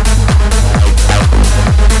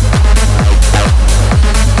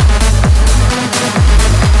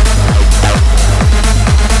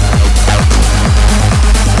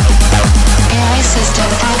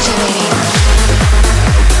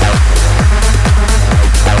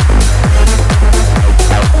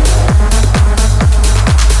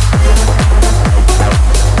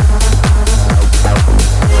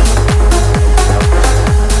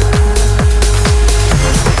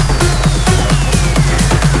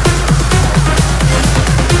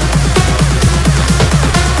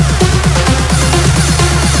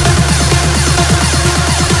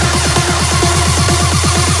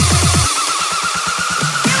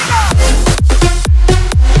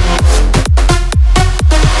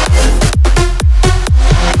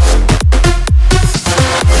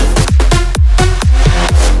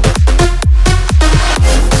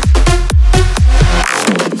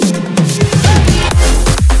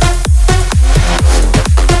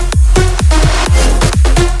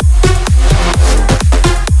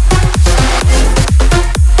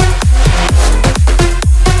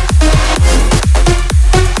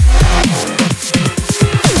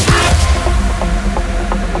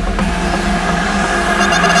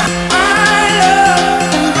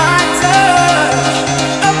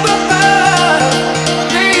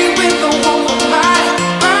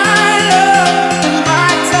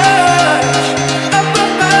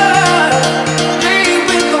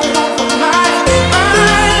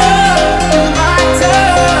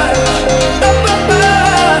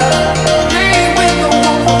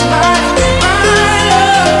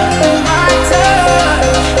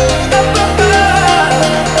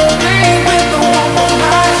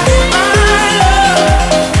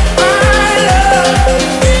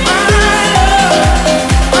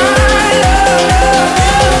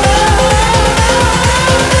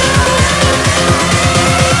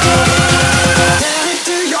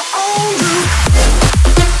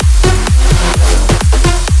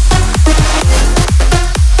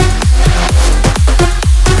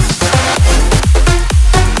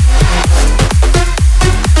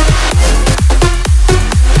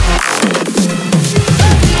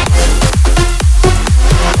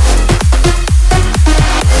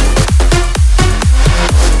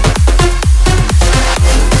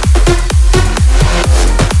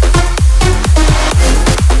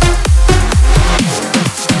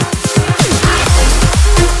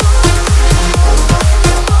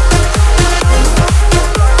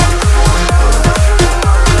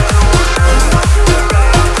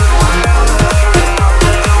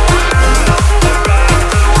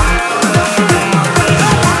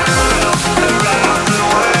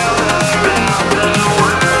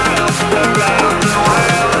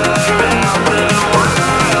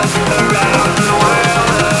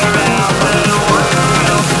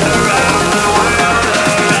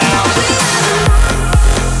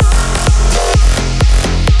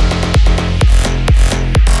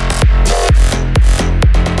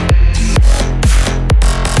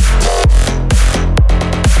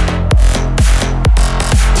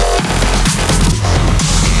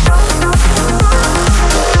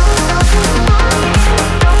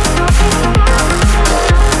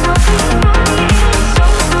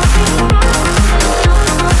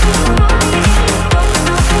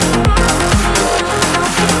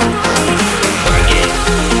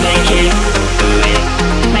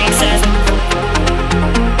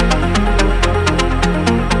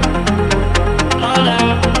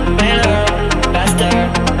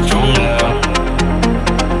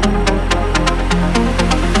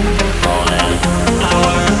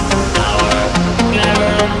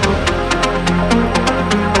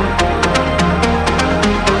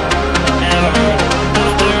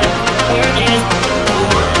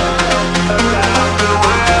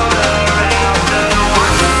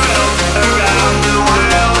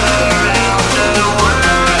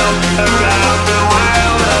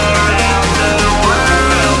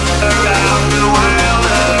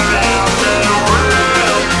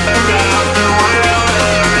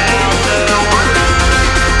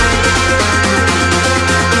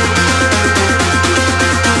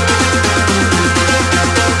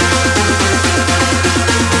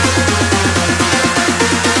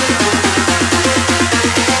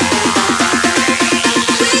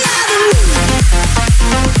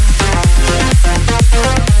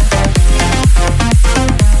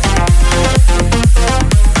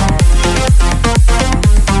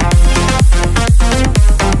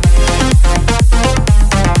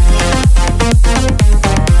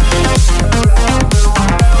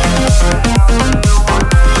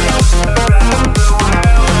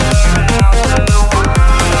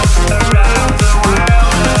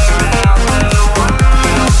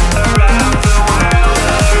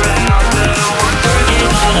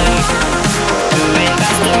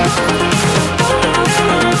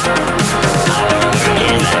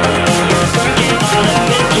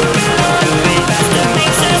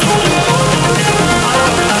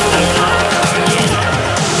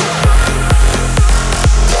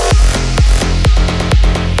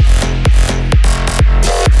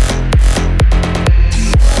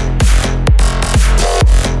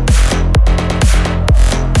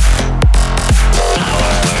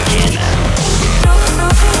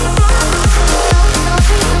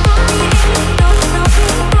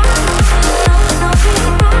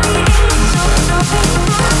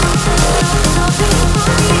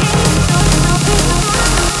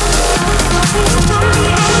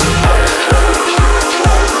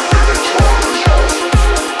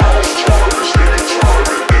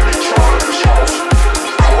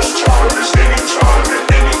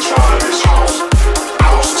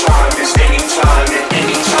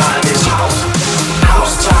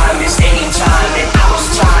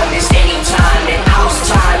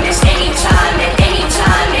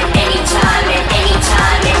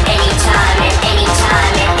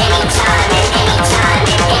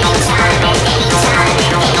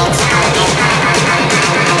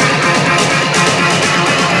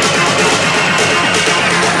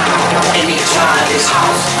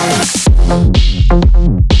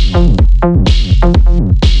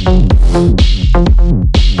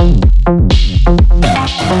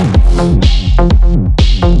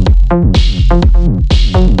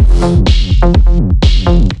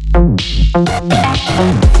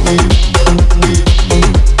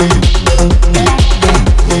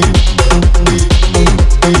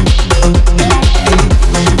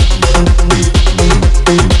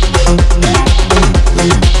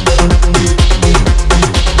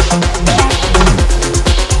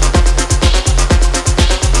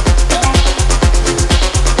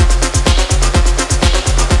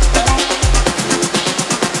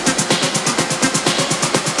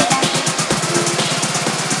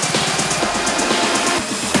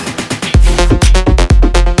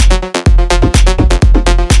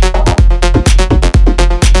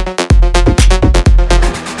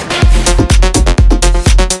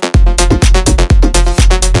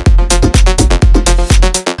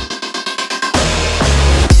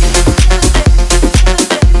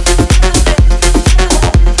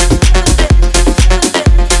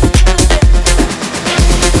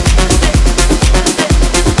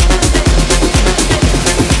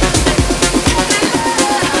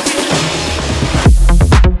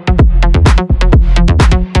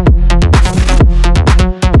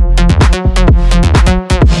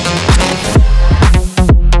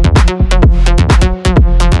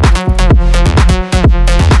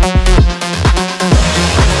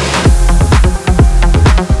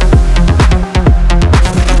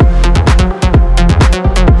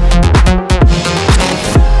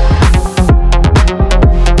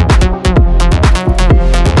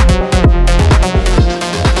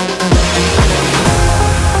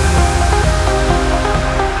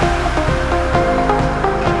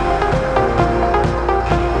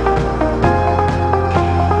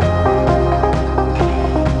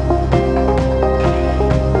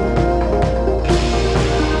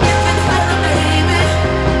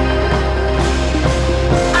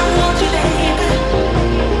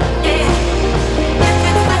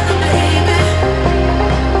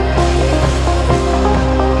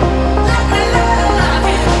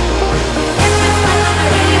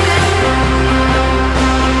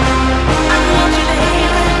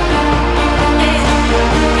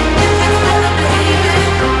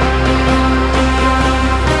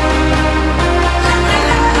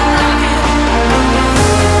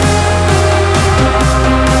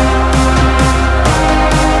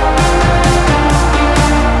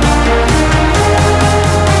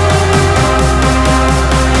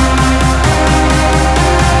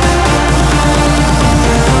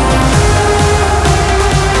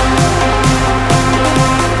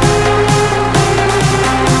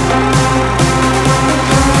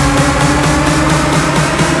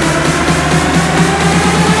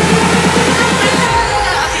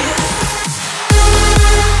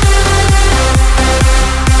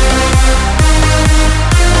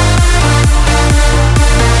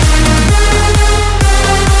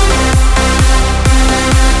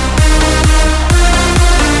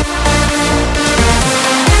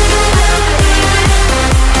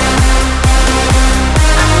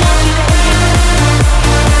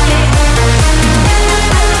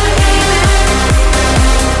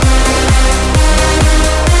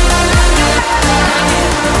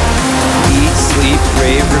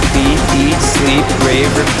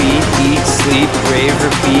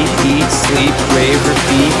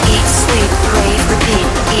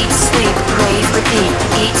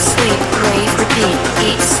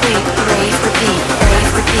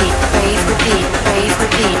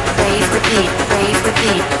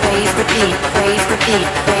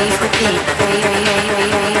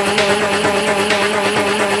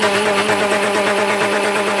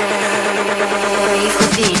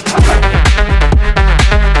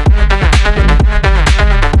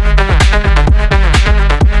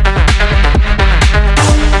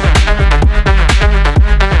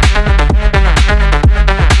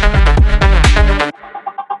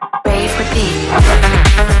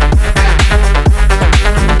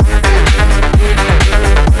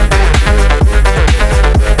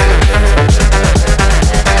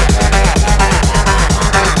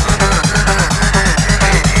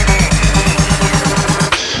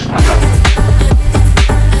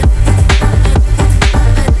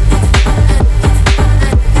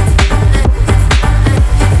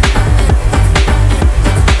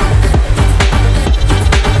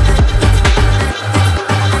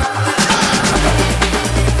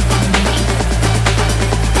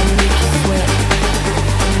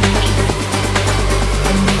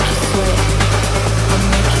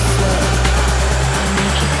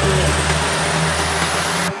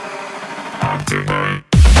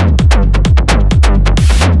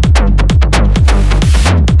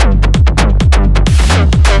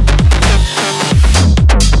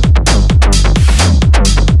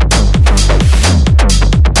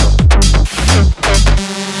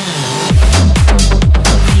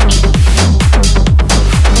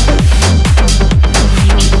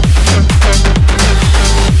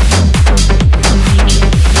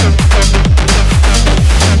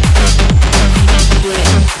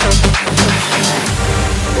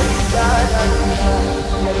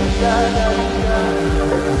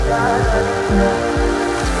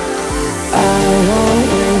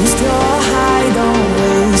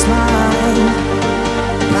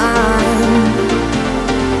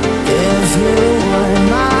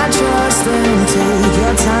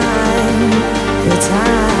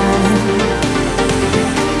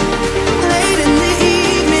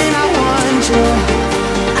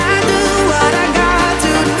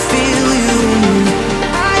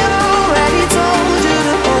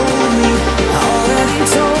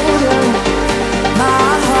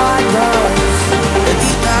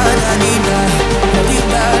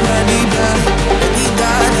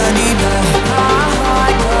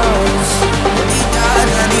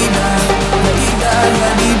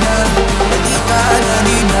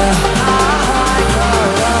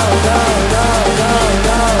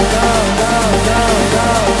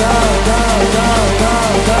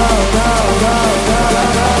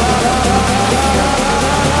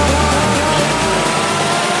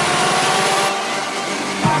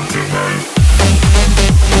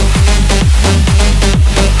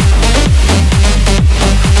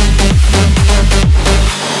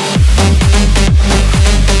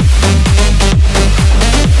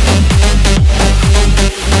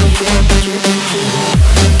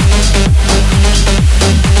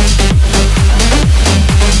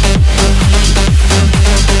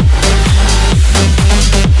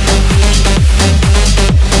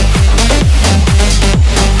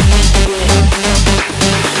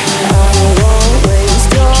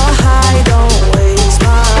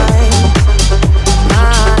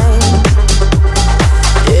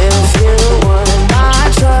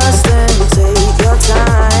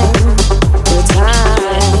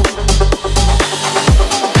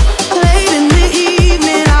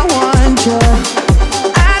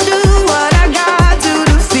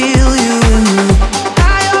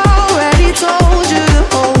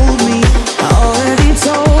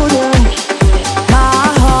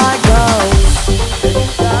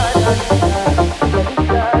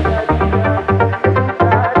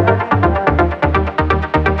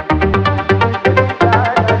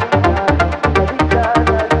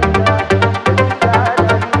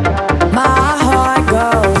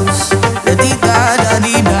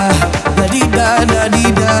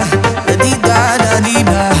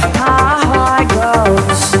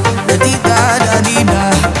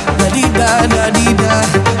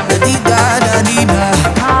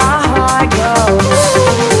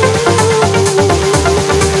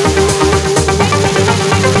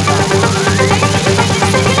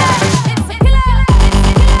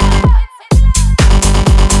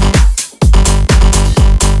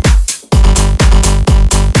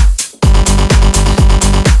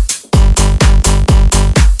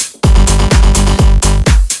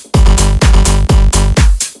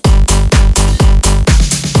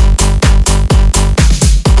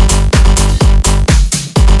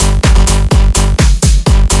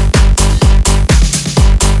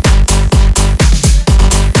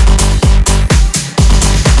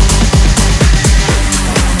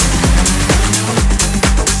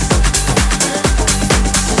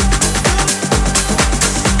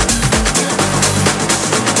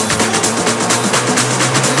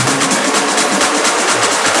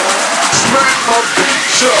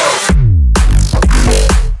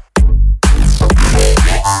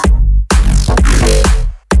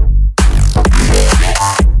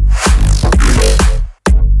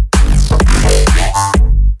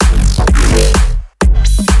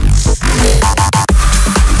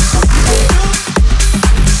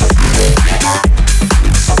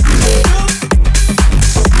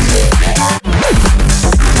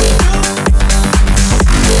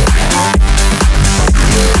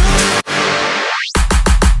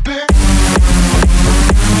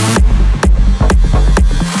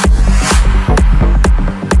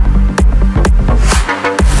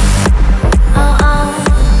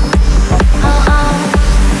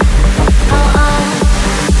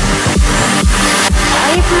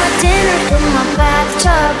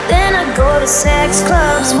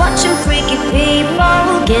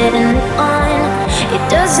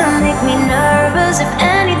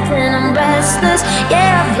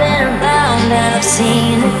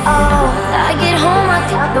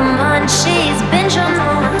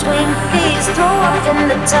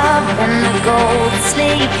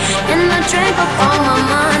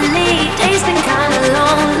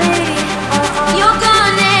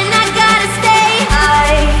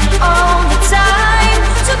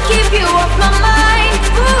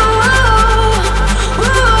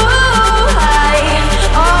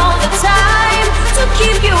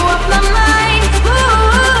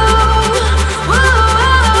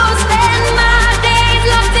 Spend my days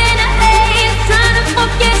locked in a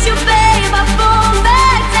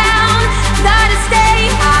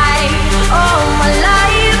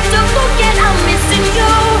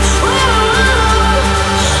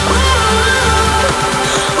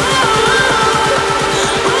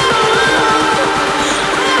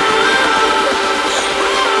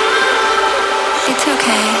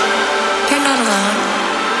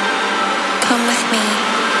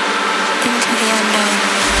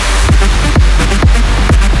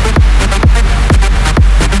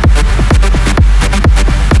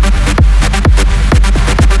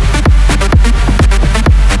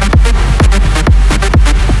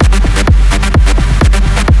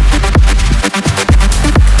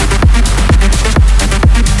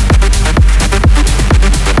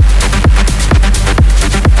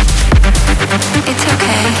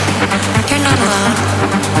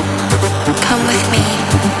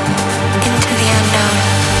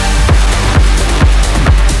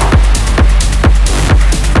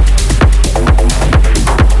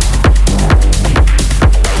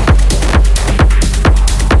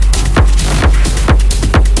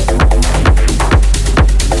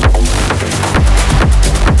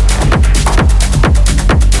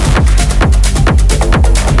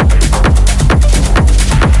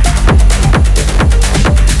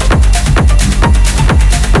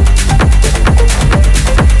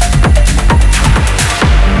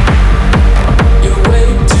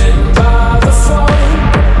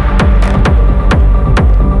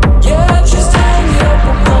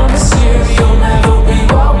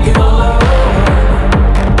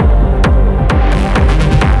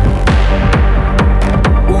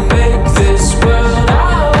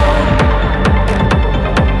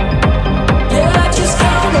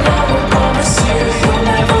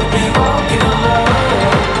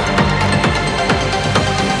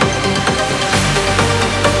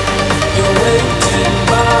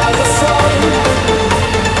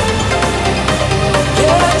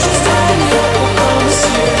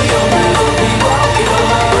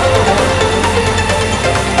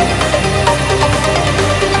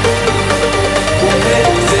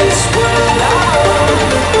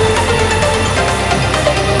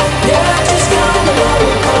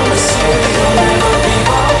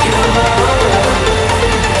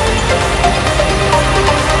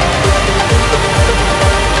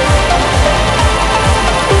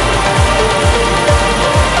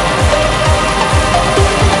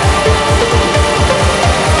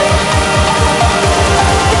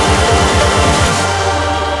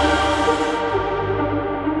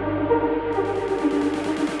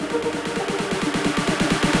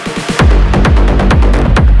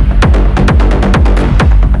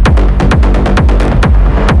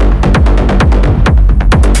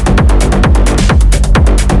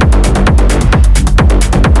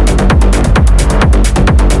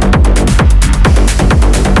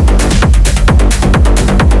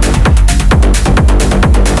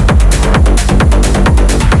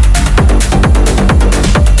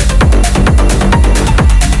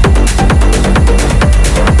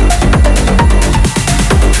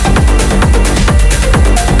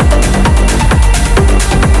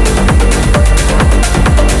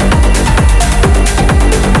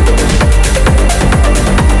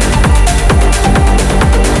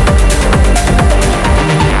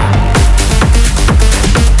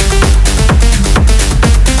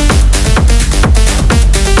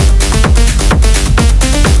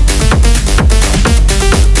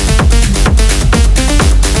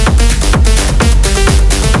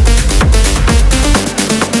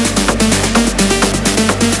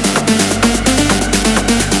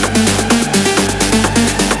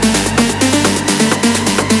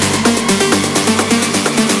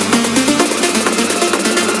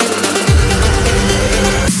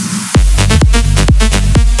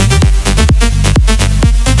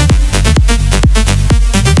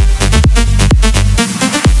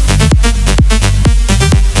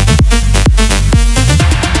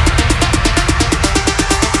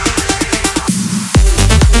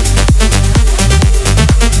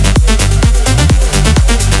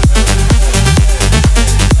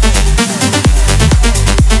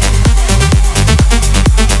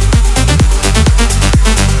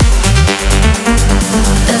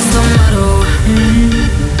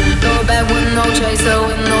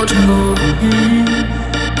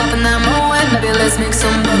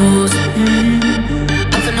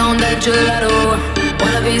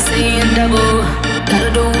money and double.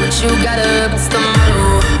 Gotta do what you gotta, it's the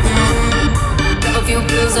motto. Pop a few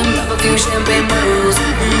pills and pop a few champagne bottles.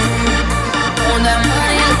 On that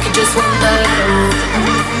money, like you just won the lotto.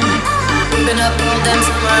 Been up all damn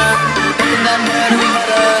summer, making that bread and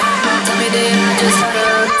butter. Tell me did I just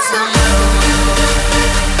stutter? It's the motto.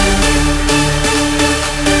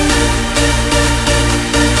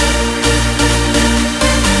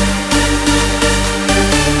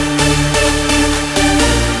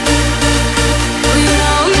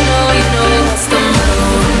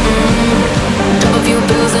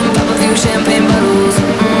 Champagne bottles,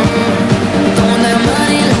 throwing that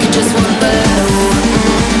money like you just won the lotto.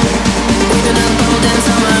 We've been up all damn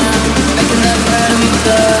summer, making that bread and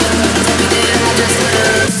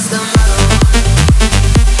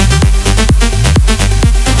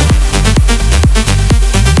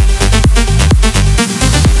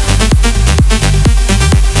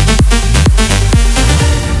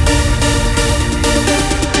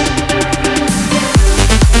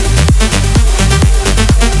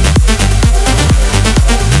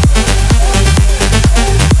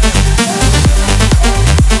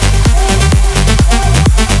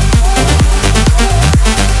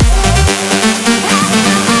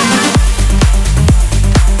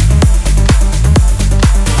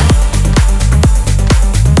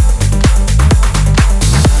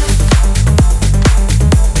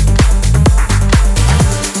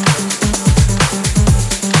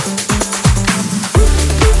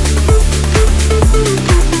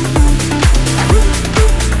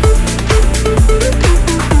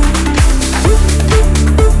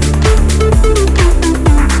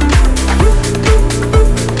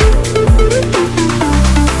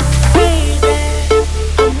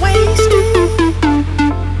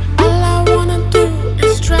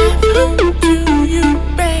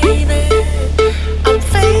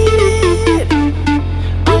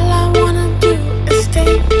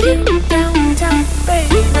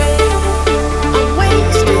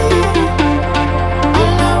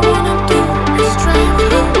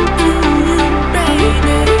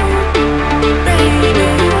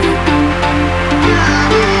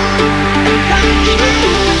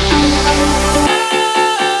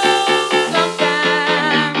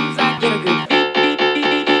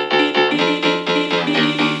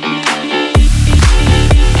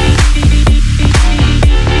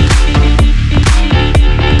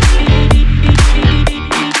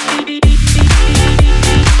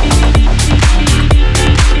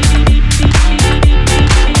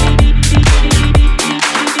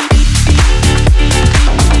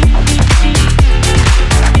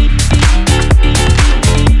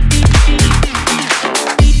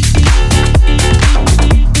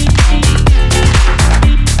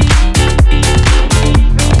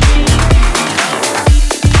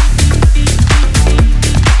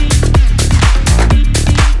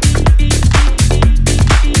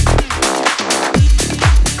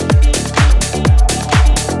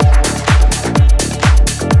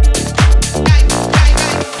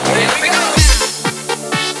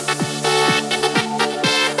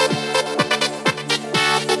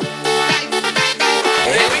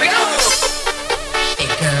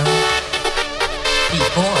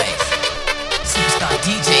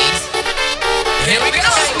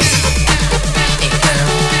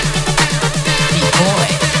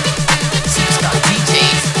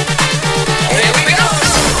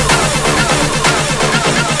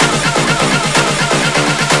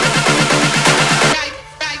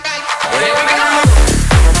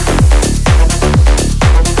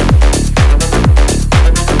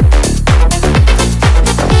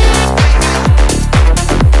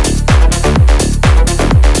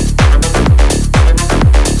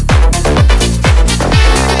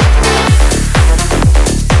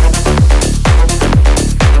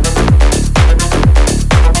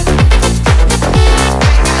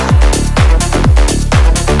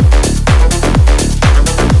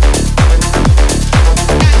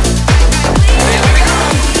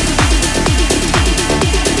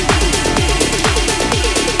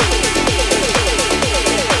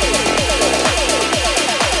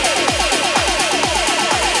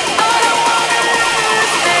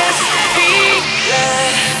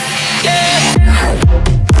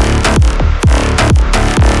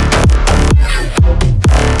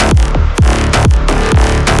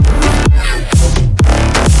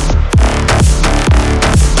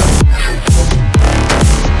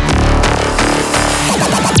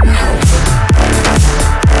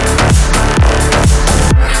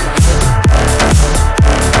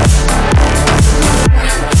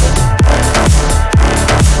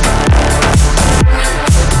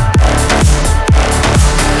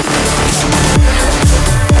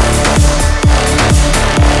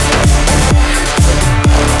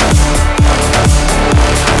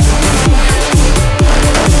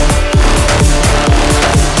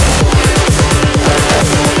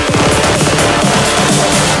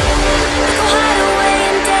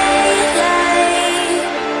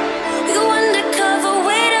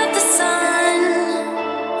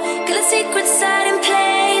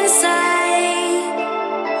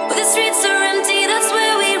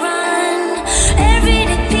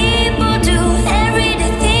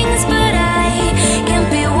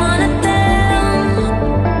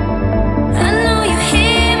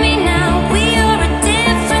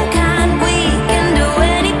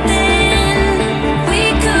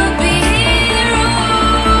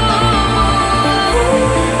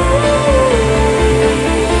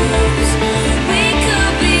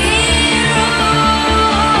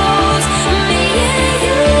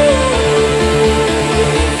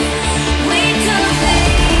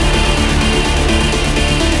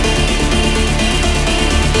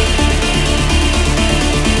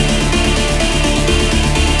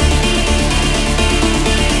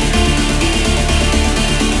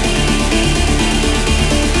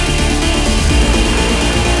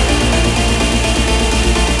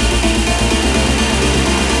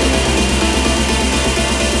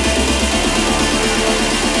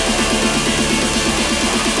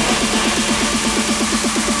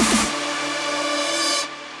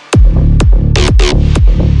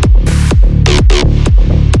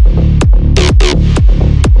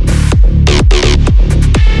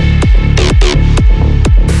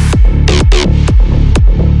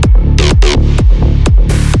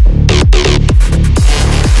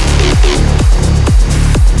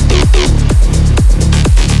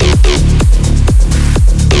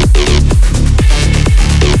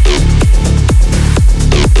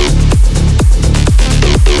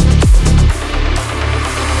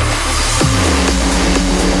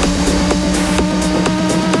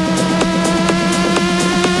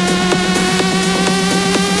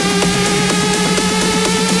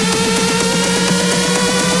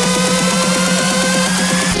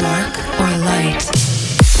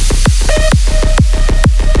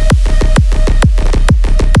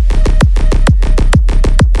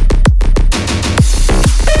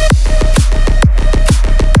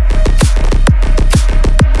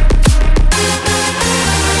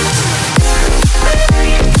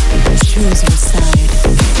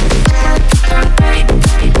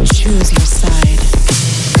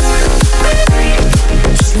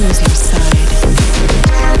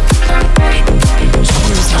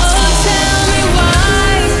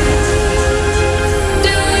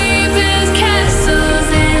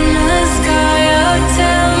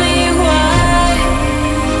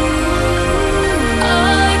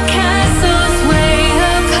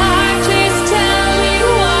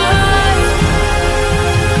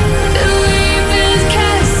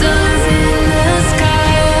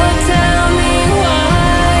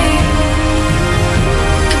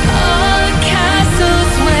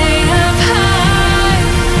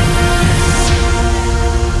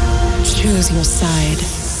choose your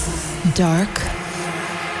side, dark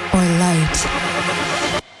or light.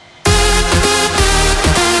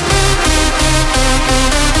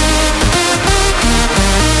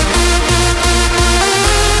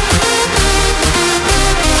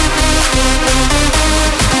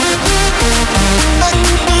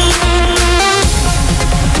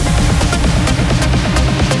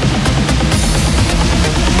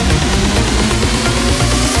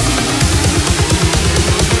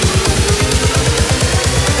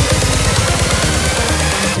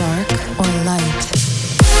 Dark or light.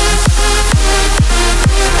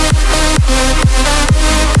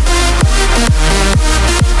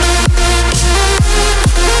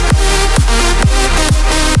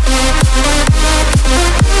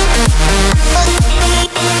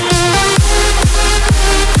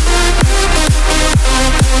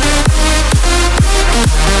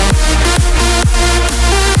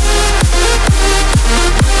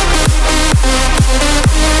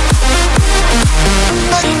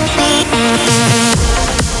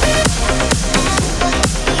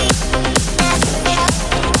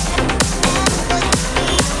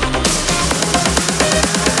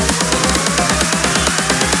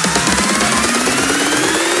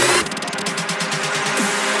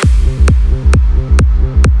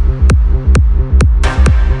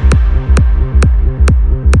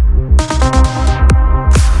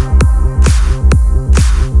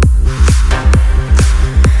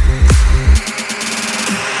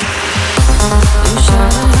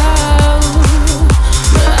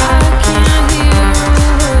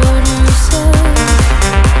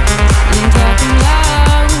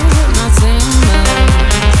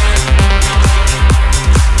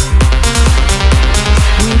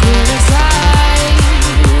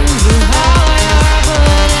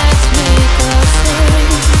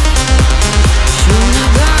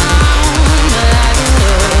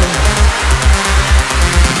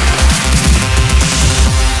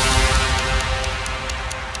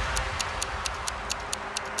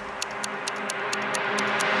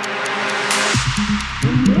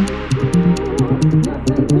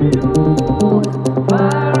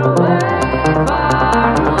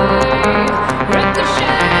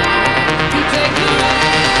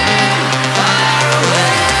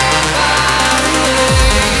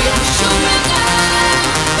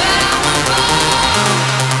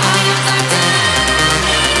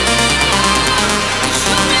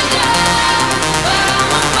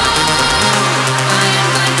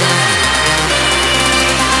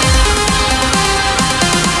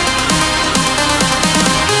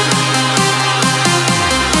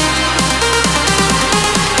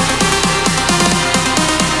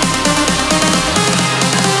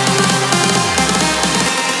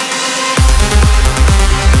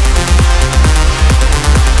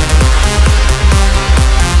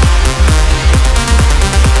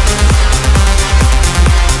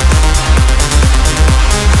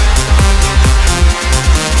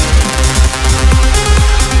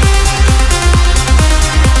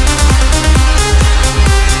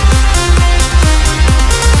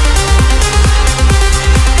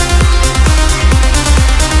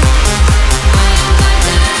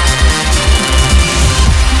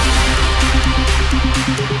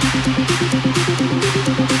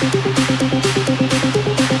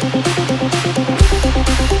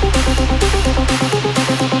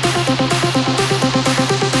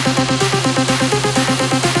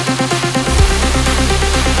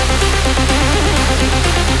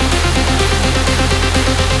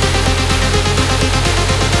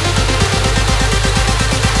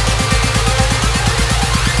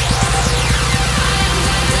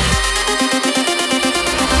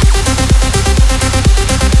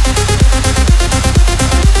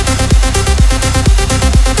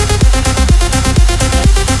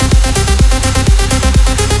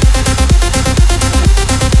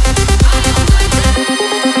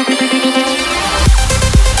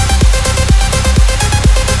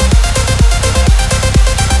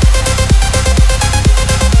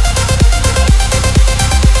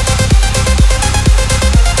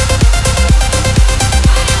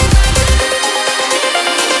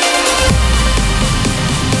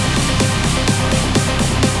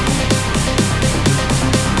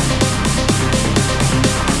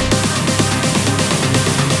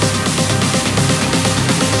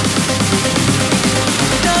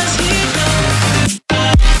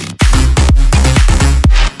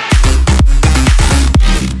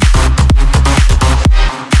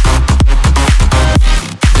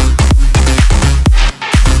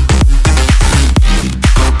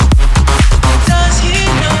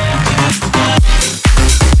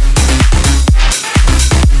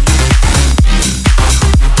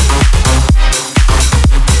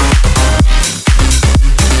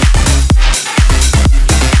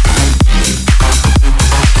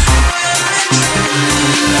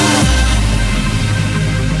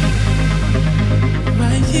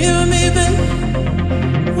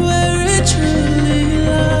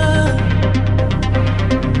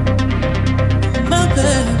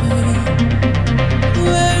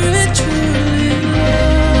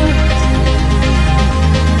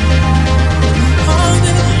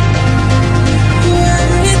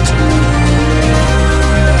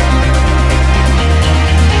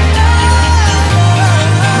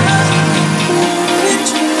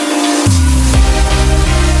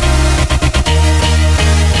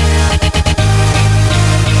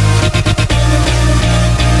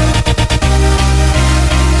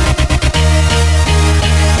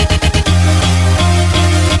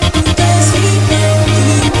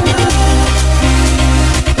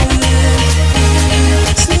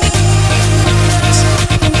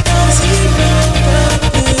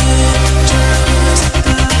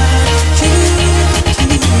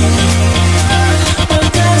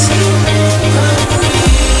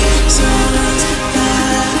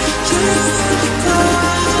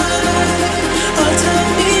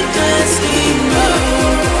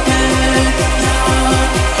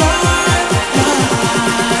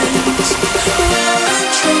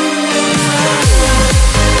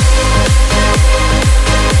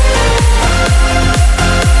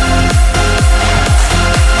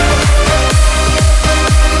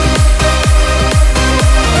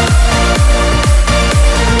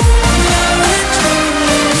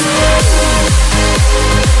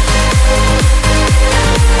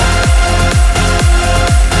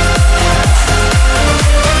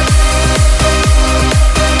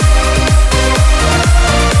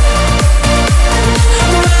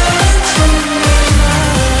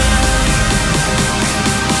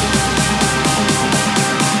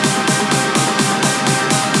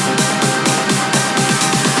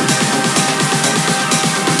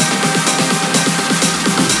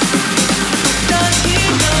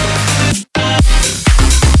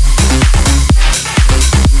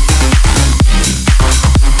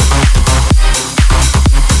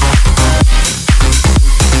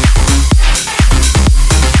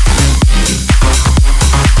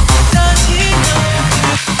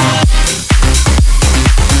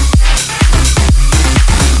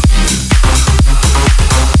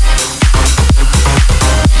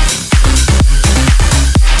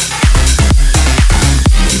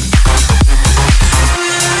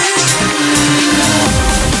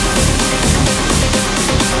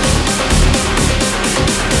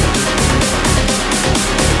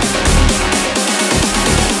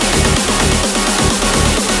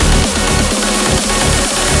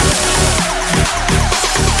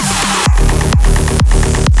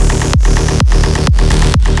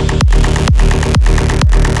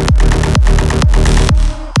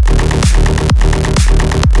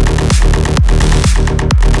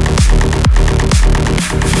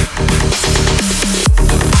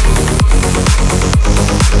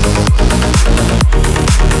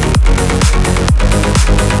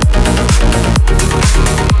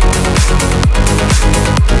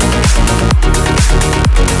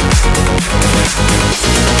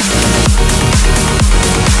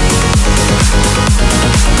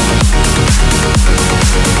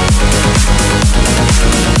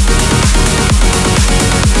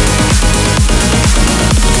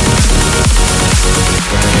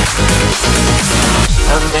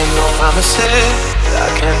 promises. I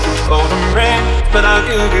can't do golden rings, but I'll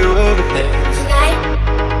give you everything. Tonight.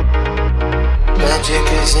 Magic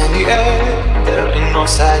is in the air. There ain't no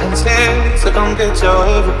silence here, so don't get your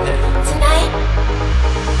everything. Tonight.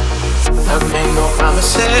 I've made no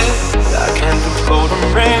promises. I can't do golden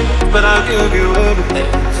rings, but I'll give you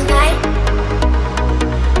everything. Tonight.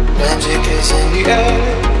 Magic is in the air.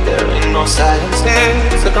 There ain't no silence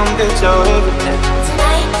here, so don't get your everything.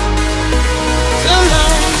 Tonight.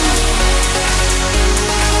 Tonight.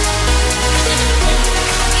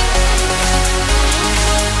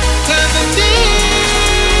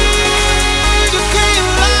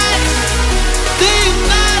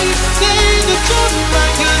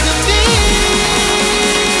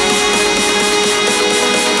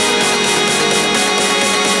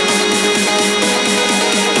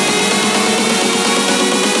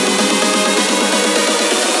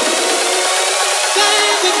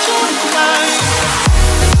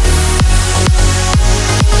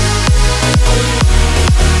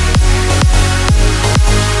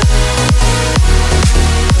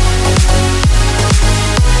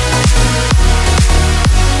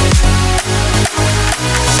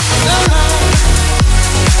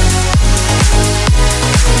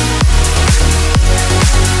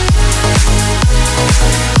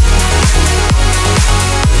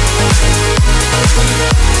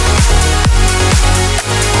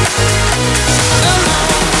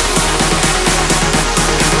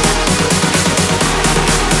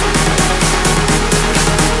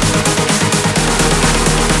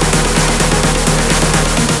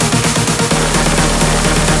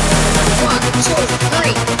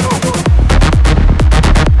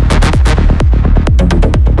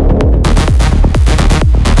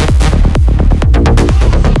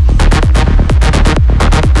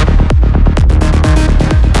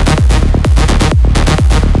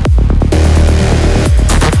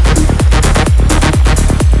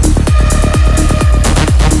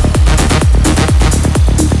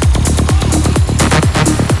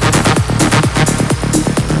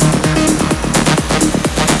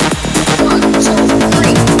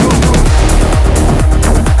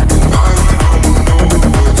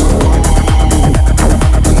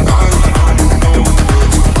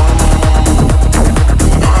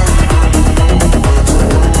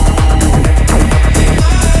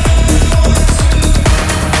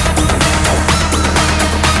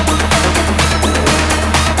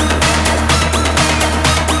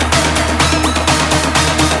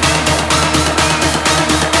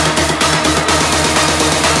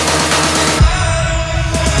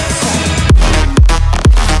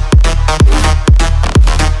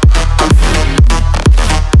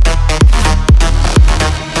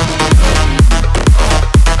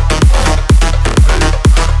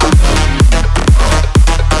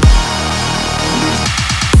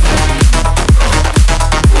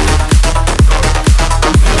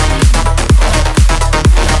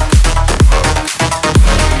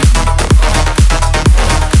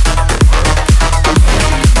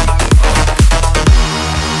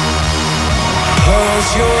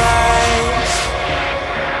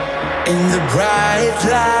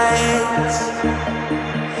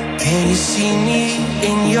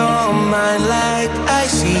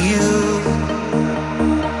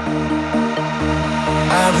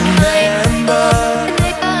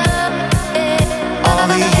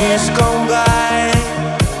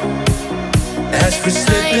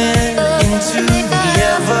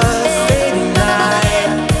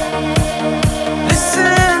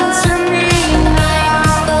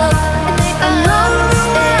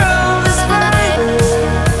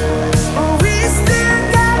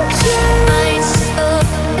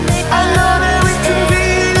 I know that we can be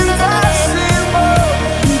impossible.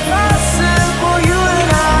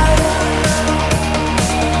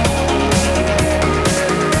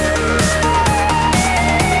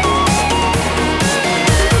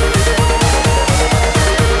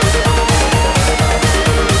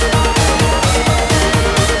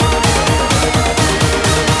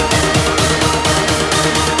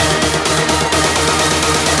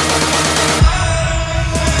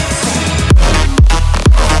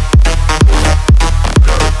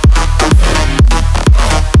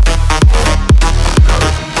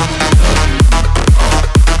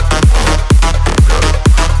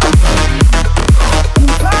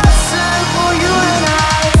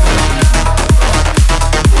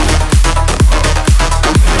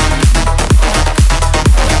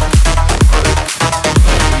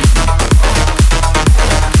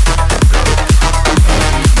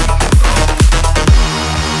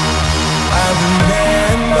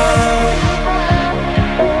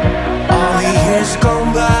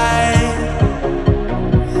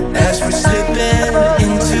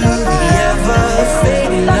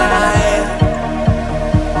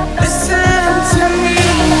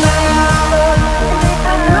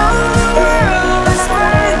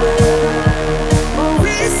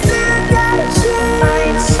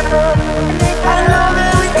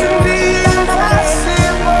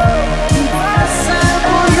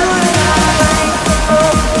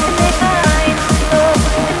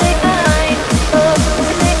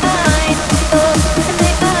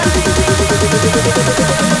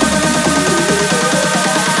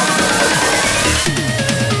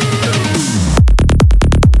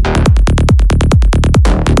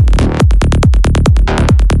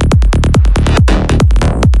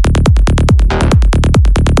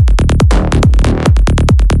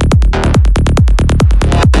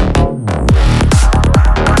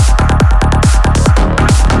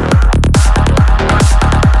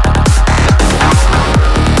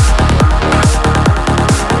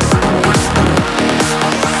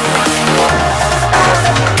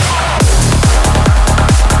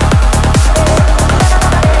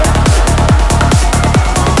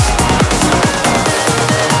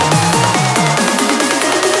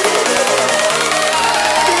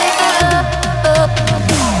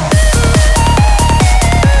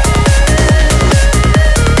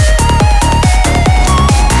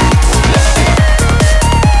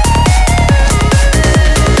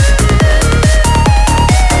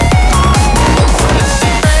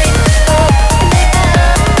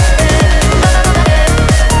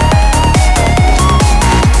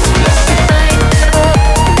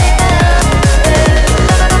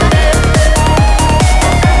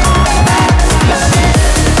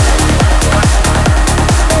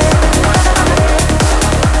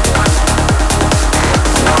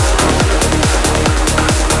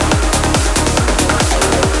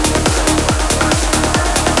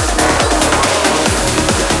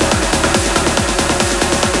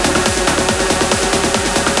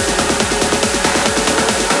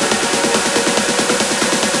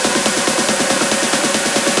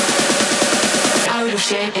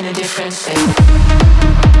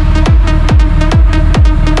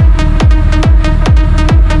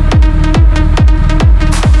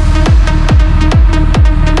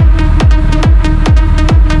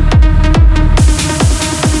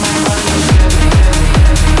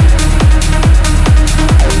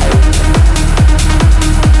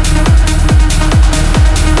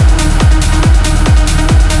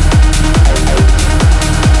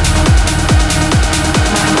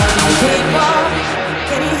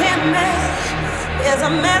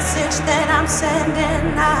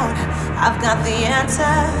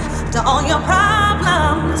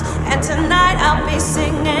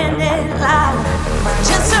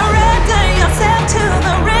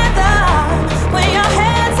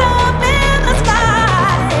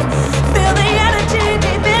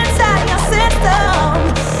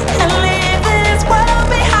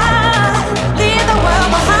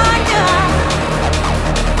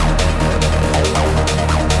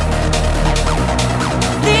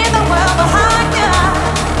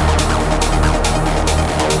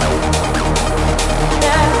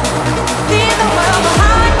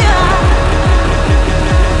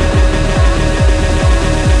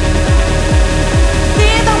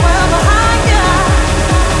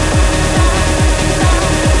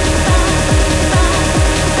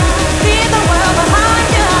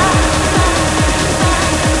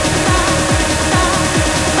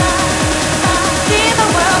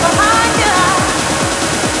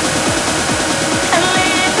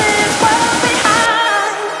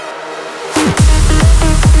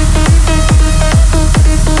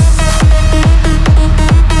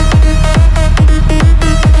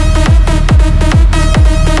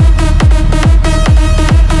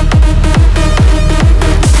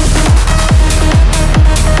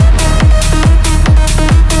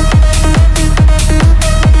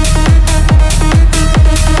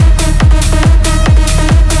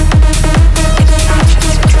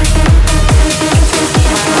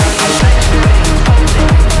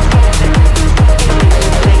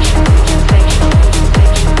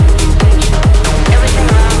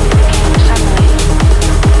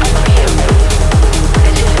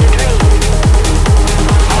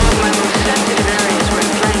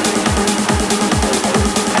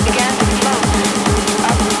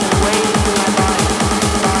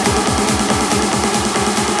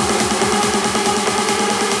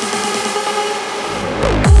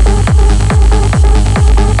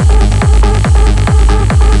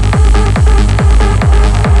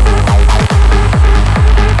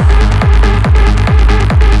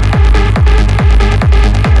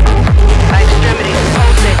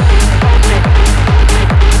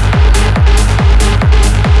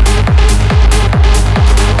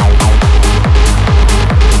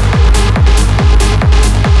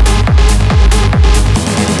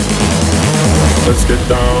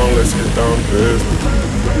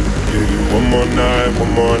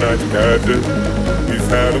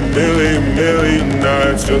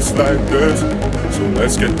 just like this. So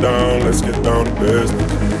let's get down to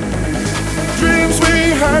business. Dreams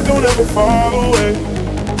we had don't ever fall away.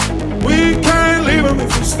 We can't leave them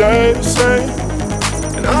if we stay the same.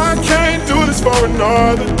 And I can't do this for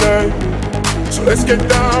another day. So let's get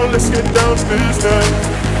down to business.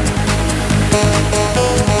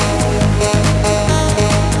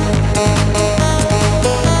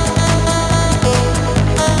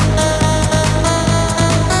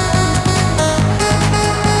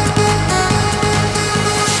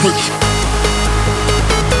 Switch.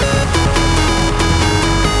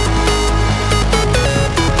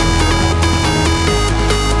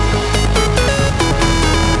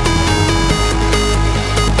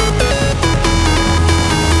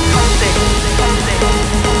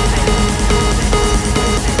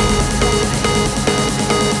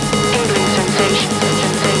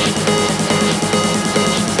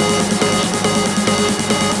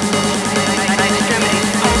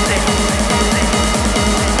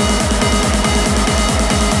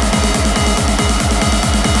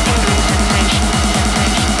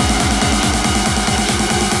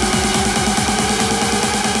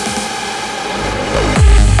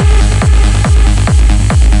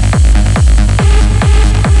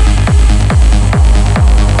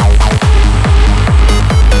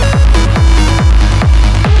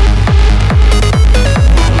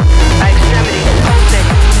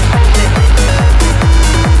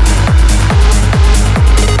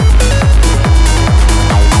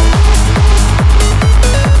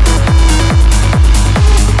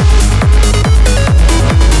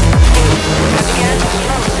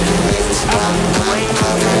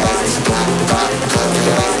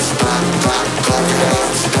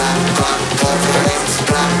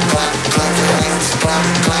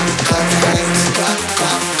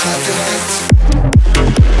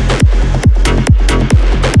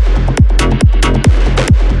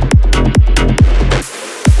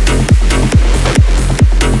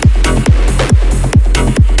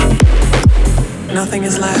 Nothing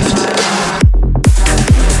is left.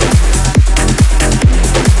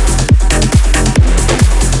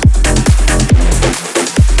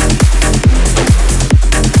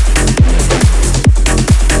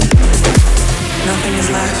 Nothing is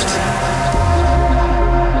left.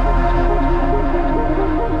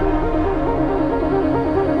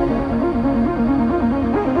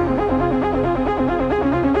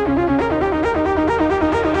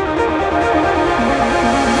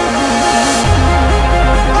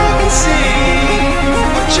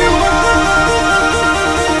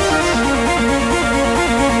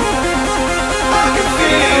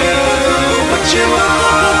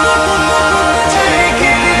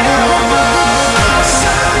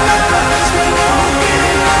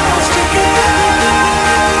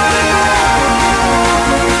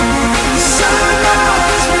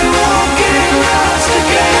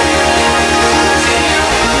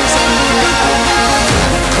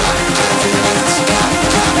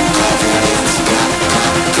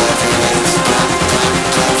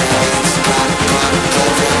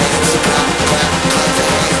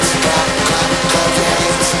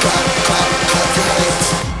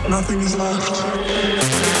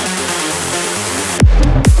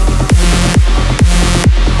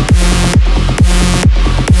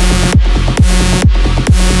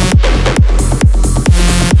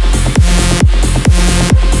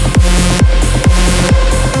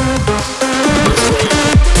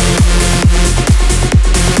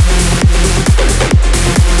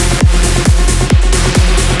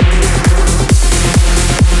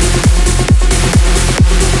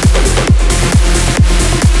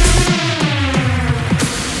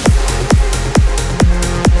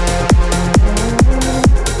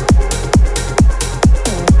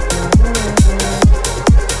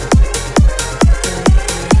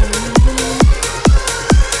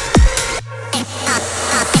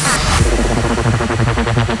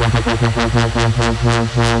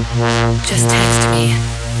 Just text me.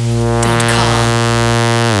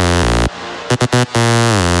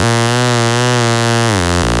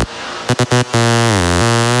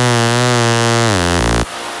 Don't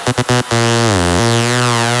call.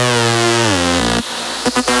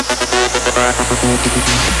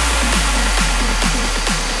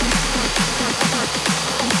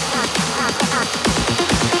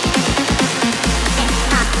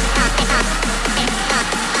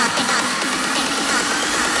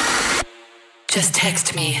 Just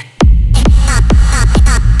text me.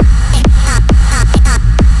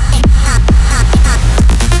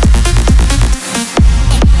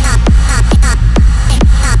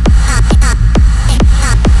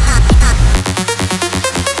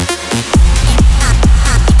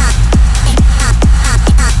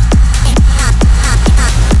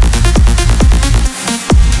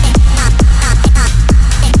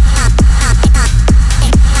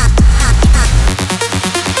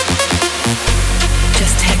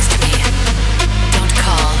 Just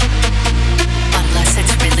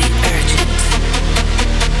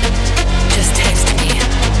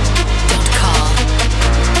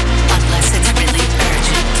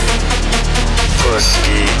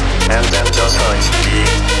and then just touch me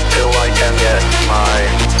till I can get my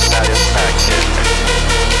satisfaction.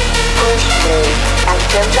 Push me and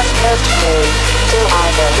then just touch me till I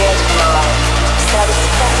can get my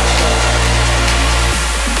satisfaction.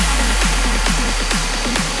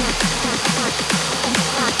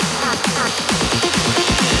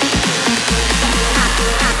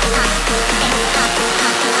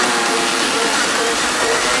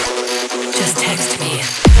 Just text me.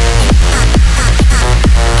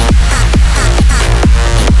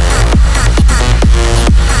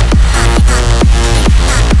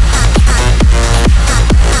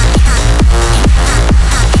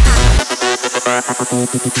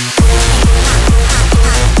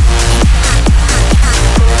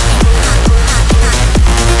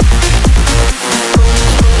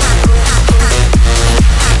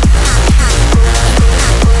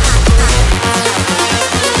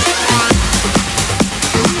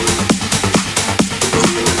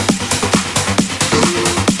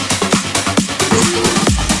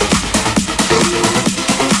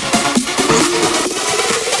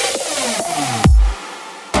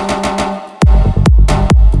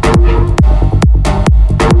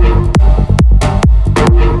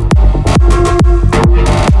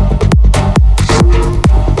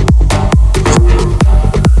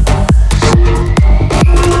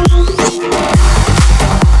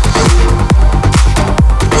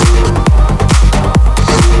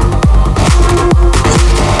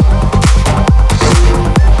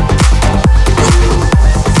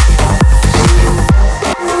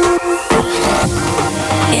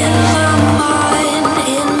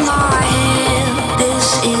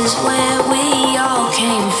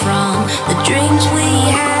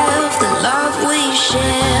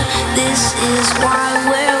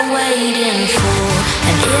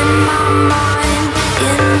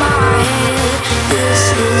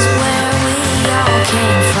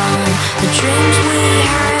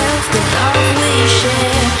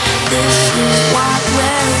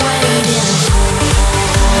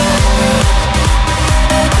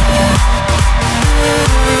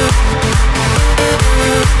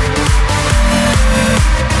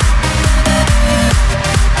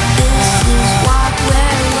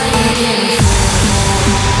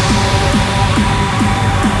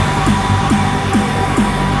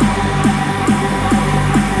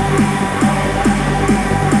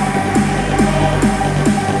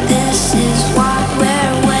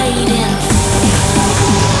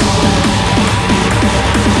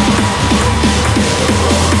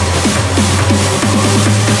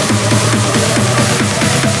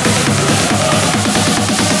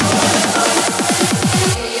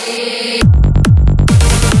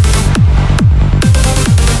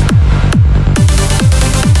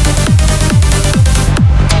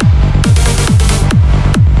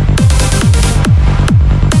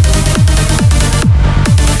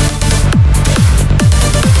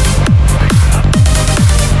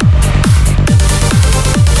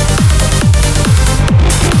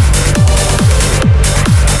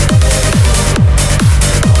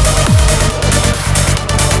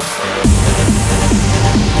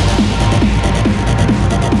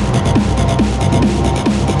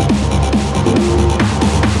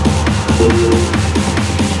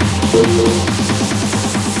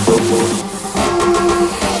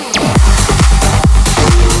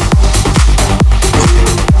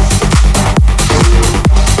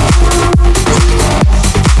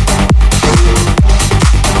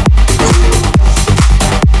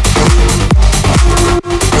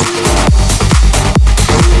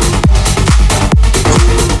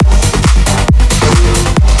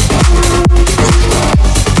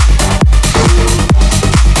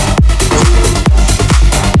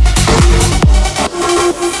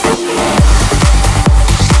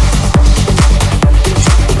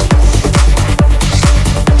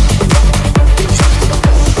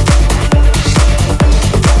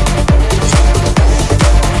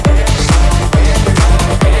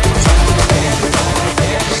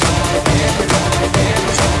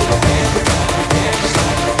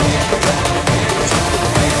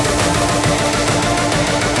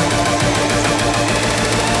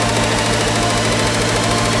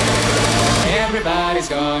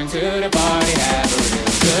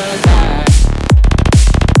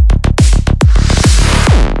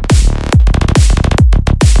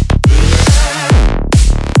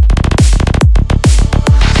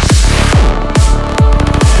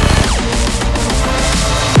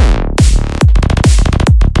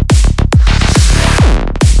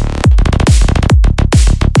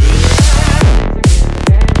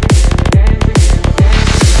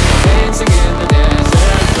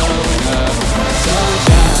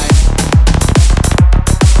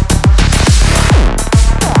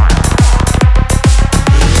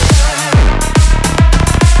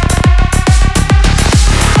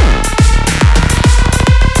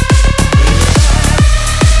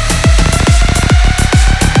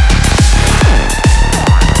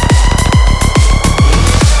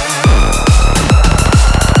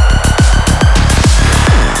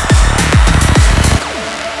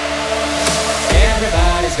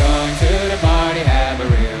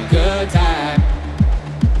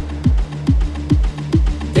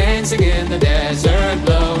 dancing in the desert,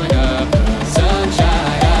 blowing up the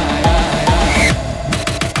sunshine.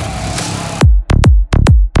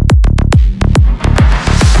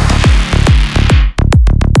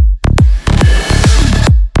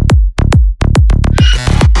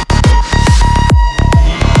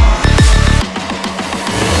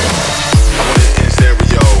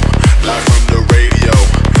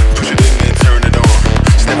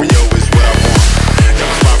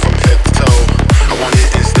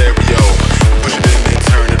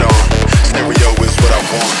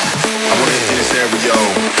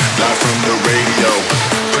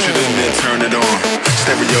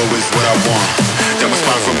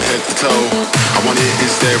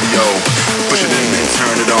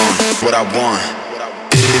 What I want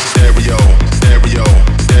is stereo, stereo,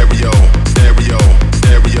 stereo, stereo,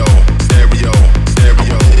 stereo, stereo,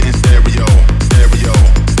 stereo, in stereo, stereo,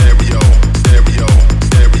 stereo, stereo,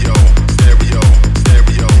 stereo, stereo,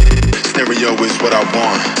 stereo. Stereo is what I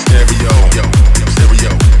want. Stereo, yo, stereo, in stereo,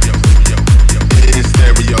 yo, stereo, in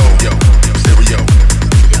stereo, yo, stereo,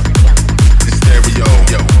 in stereo,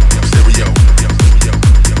 yo,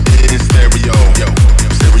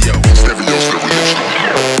 stereo, stereo,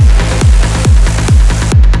 stereo.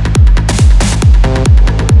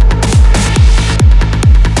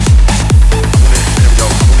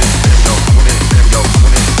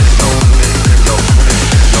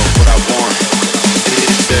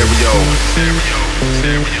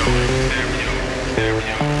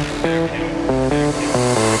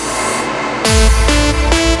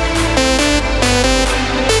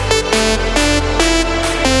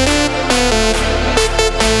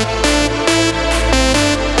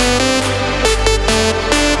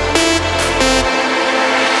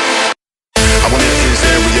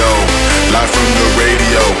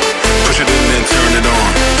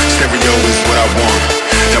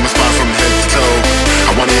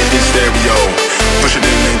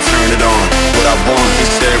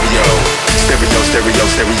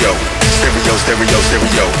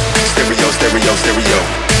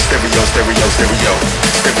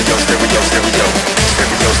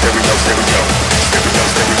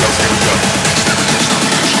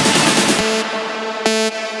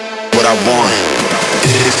 What I want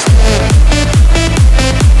is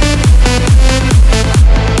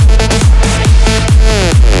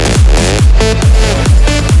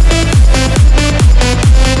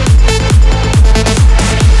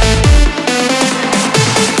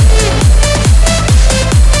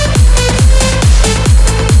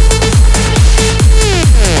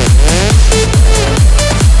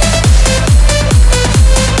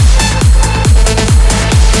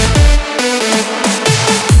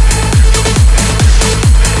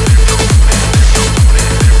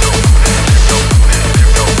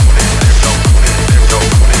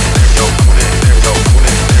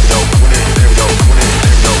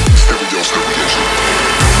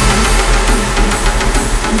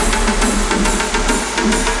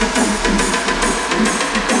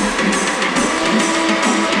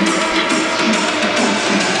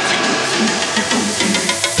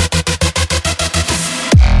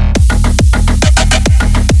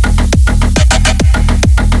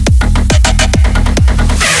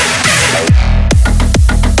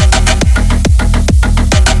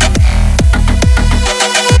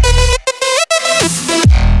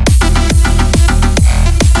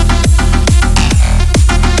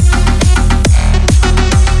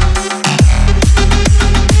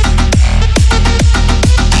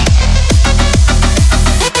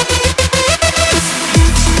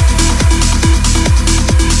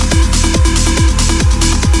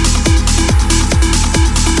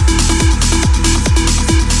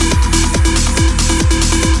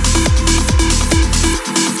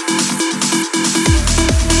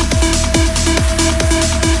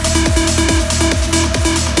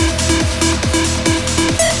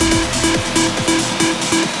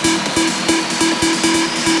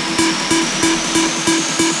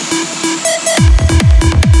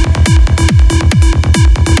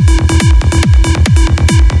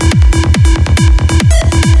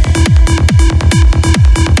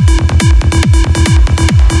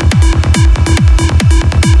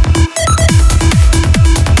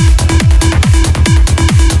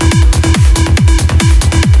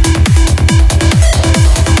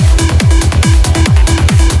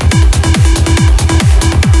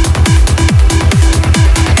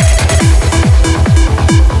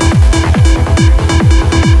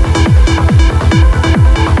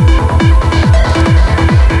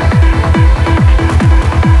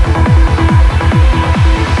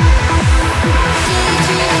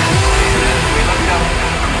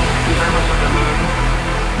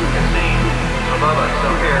above us, so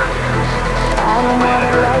here. I'm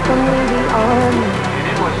water like I'm really on you.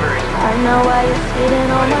 I know why you're sitting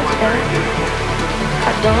on my chest.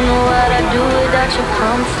 I don't know what I'd do without your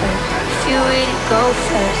comfort. If you really go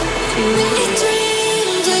first, if you really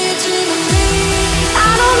do you dream of me? I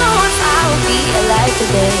don't know if I would be alive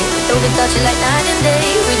today. Don't without you like night and day.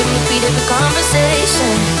 Reading repeat every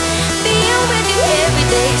conversation. Being with you every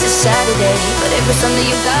day's a Saturday, but every Sunday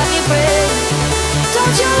you got me praying.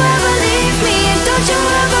 Don't you ever leave me, and don't you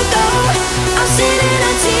ever go. I'm sitting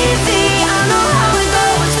on TV, I know how it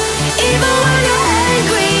goes. Even when you're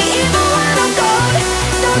angry, even when I'm cold.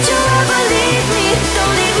 Don't you ever leave me,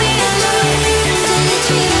 don't leave me alone. Don't you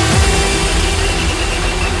dream of me?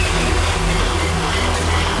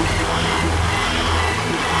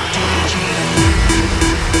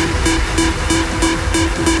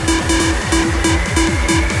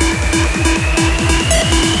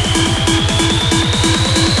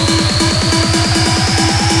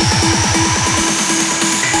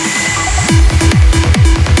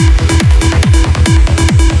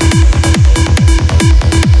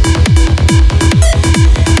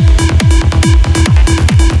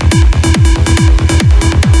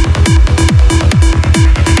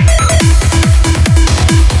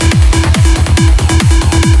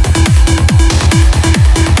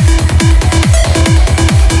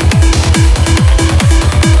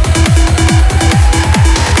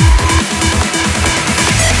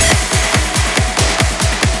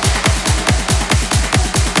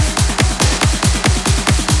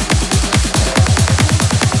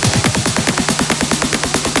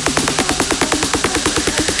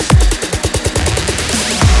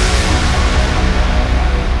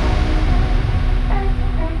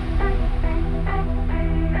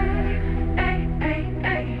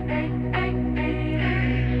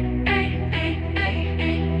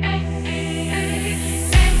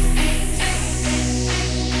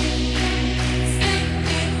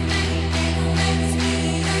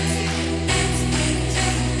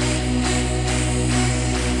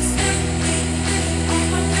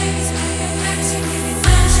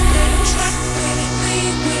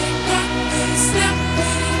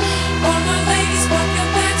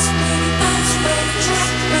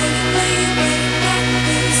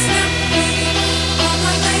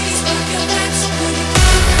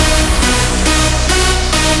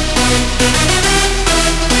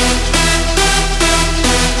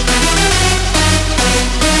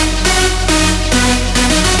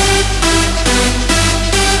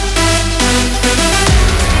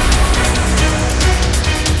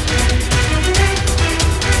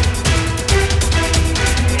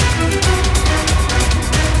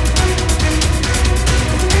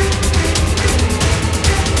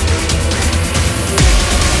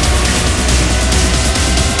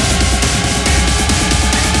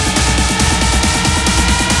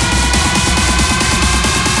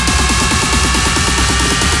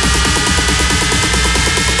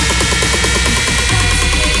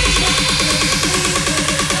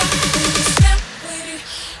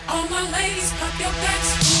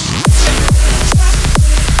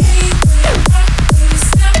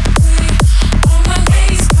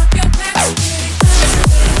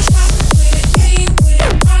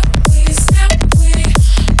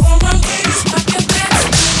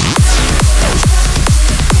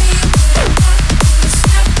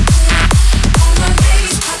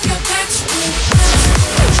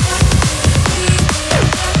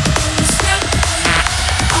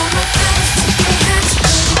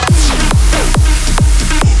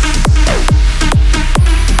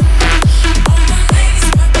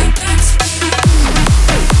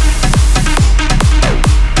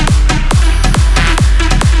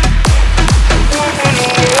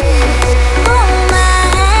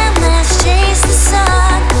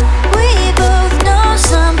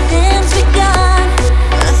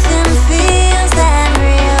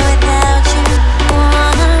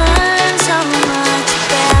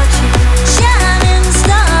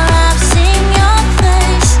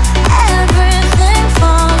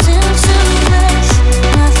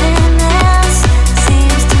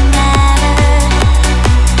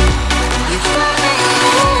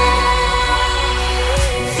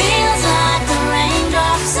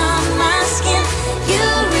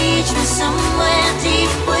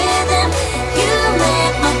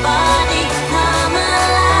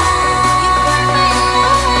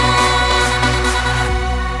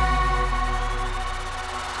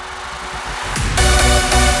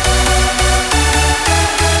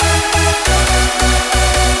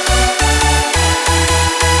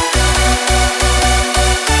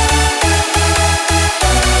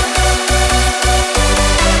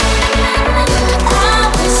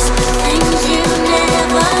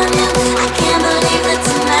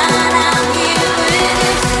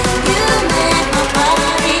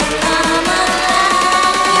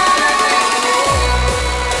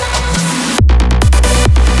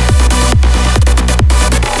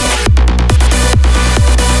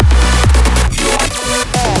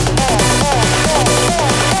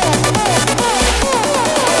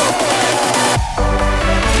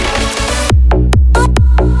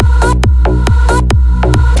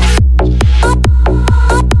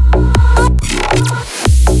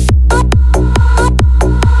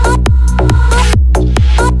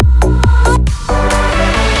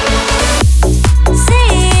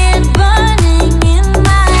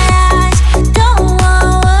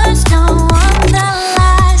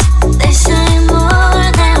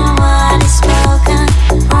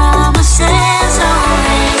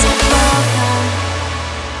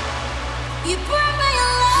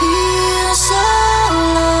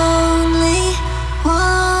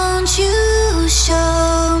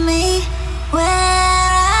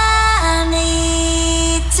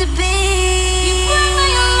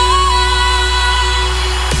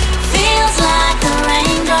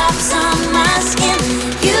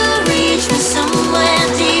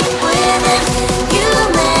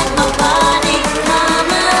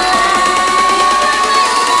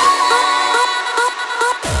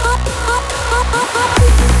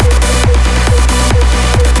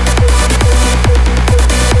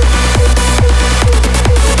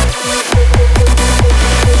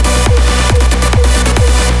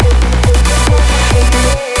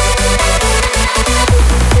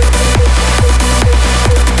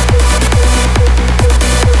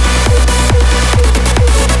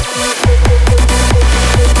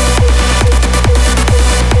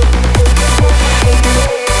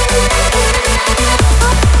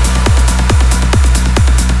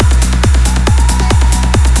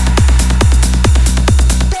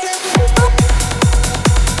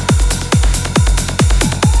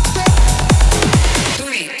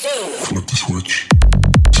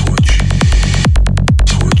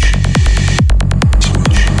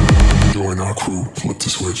 our crew, flip the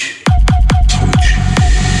switch. Switch.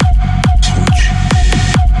 Switch.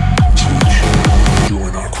 Switch.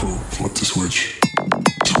 Join our crew, flip the switch.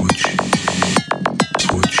 Switch.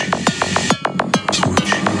 Switch.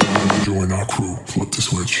 Switch. Join our crew, flip the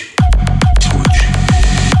switch. Switch.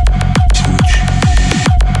 Switch.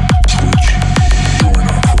 Switch. Join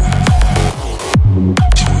our crew.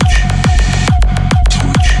 Switch.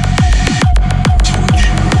 Switch. Switch.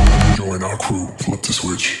 Join our crew, flip the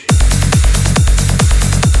switch.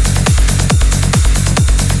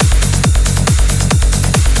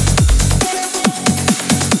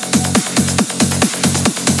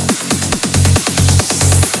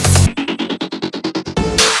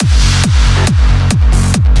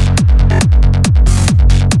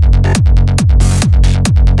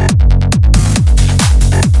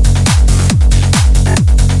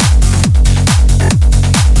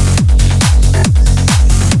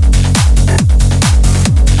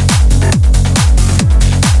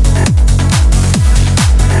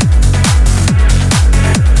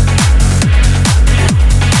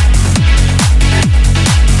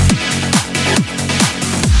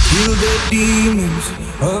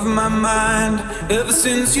 Ever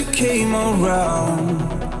since you came around,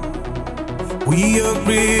 we a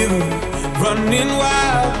river running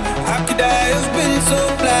wild. How could I have been so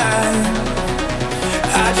blind?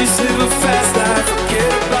 I just live a fast life,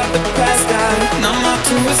 forget about the past. I numb out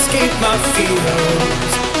to escape my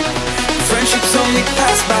fears. Friendships only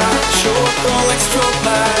pass by, show up all like strobe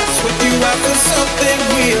lights. With you I feel something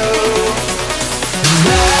real.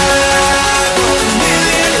 I want a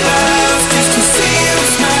million lives just to see you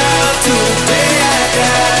smile till the day I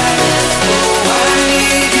die. Oh, I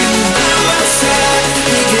need you by my side.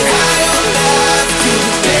 We get high on life till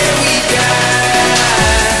the day we die.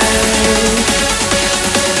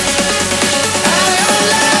 High on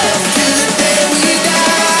life till the day we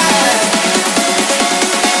die.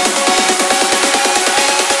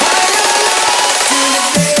 High on life till the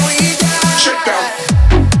day we die. Check out.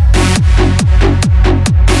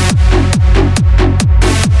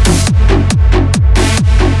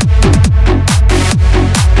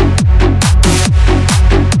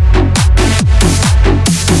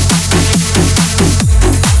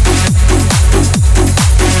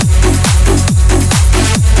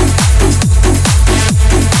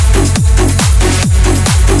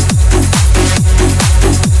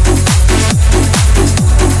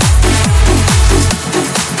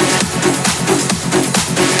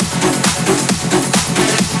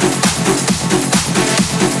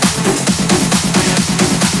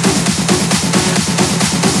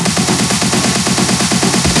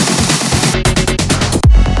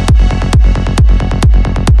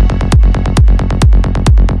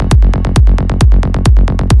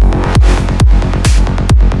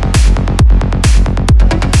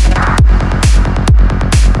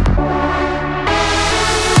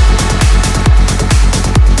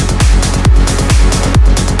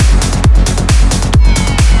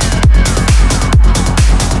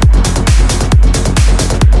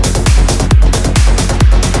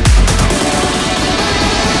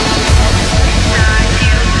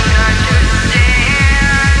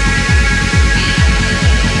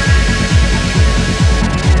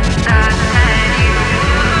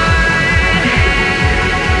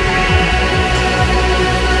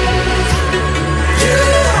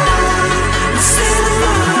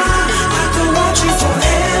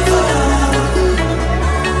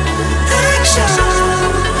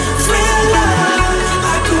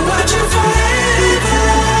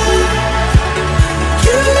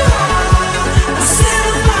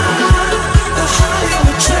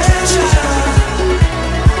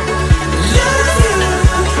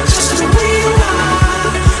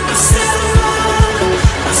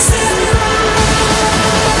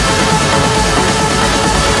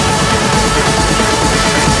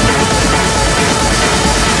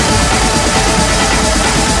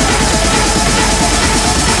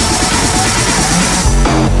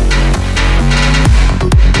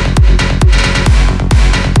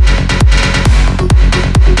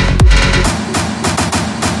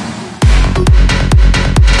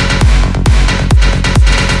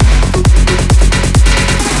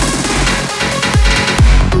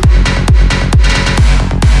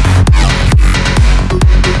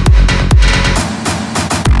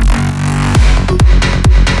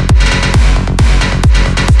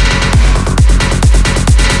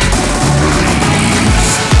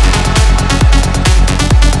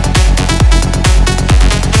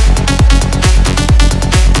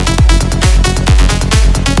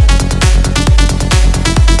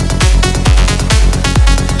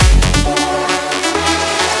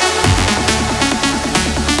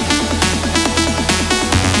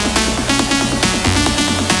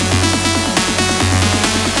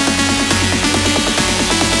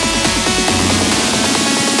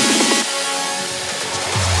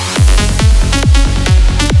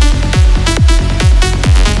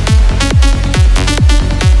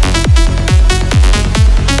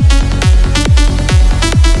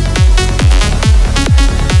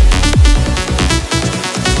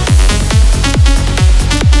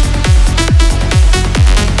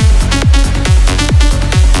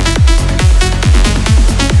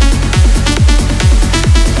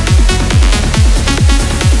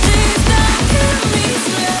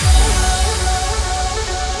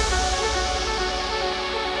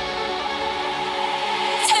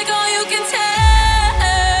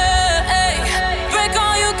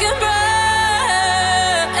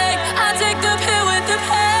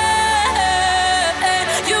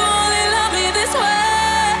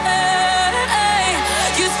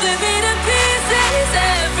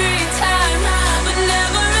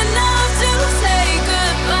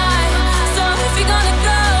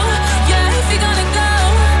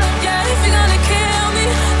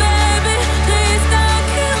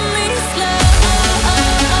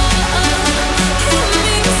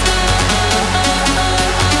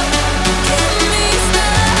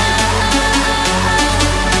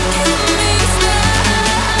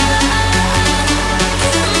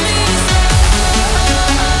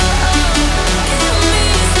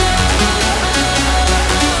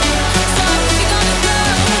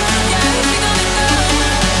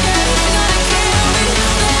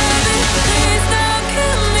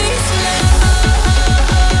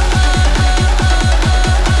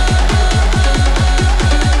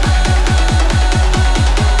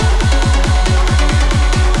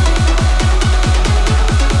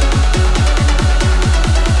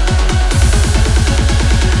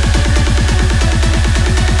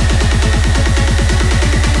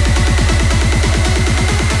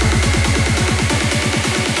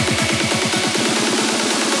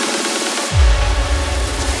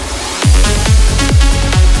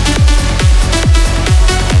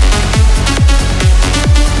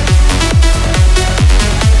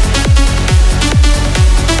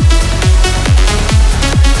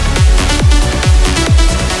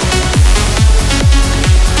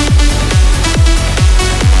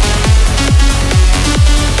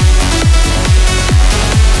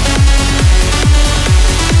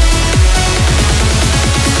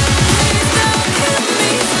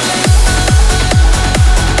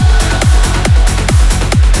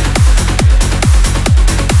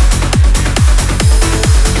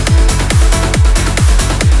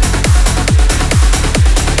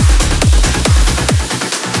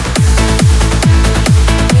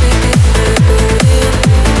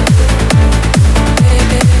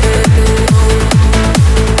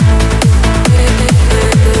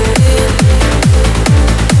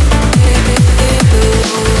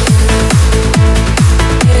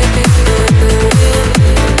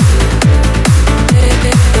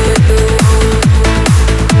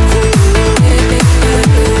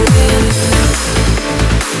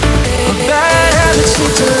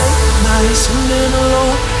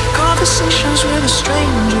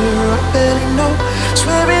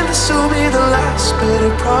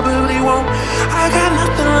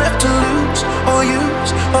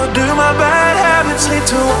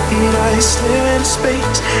 voice, live in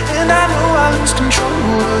space. And I know I lose control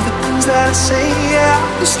of the things that I say. Yeah,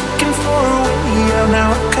 I was looking for a way out,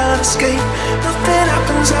 now I can't escape. Nothing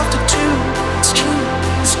happens after two. It's true,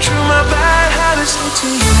 it's true. My bad habits lead to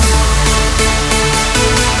you.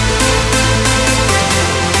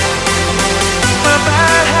 My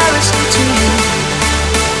bad habits lead to you.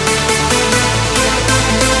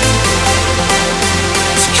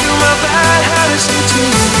 It's true, my bad habits lead to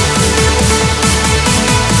you.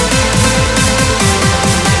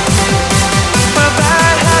 My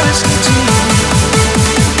bad habits lead to you.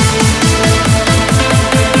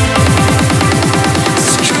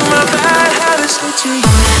 It's true, my bad habits lead to you.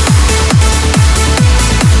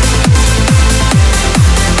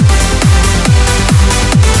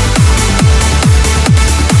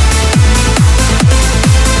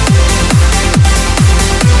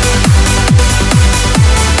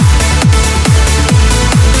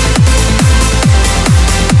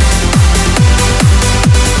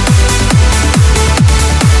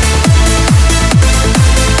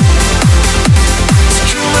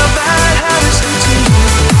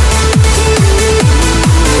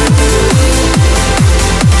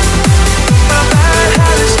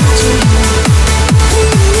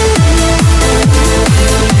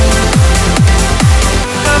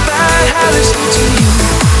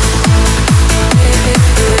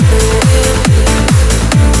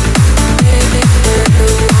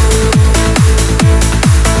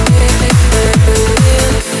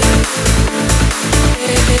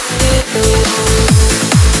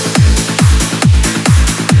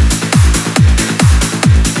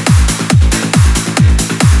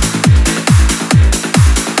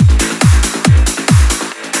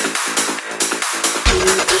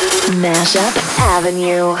 Mashup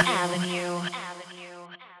Avenue.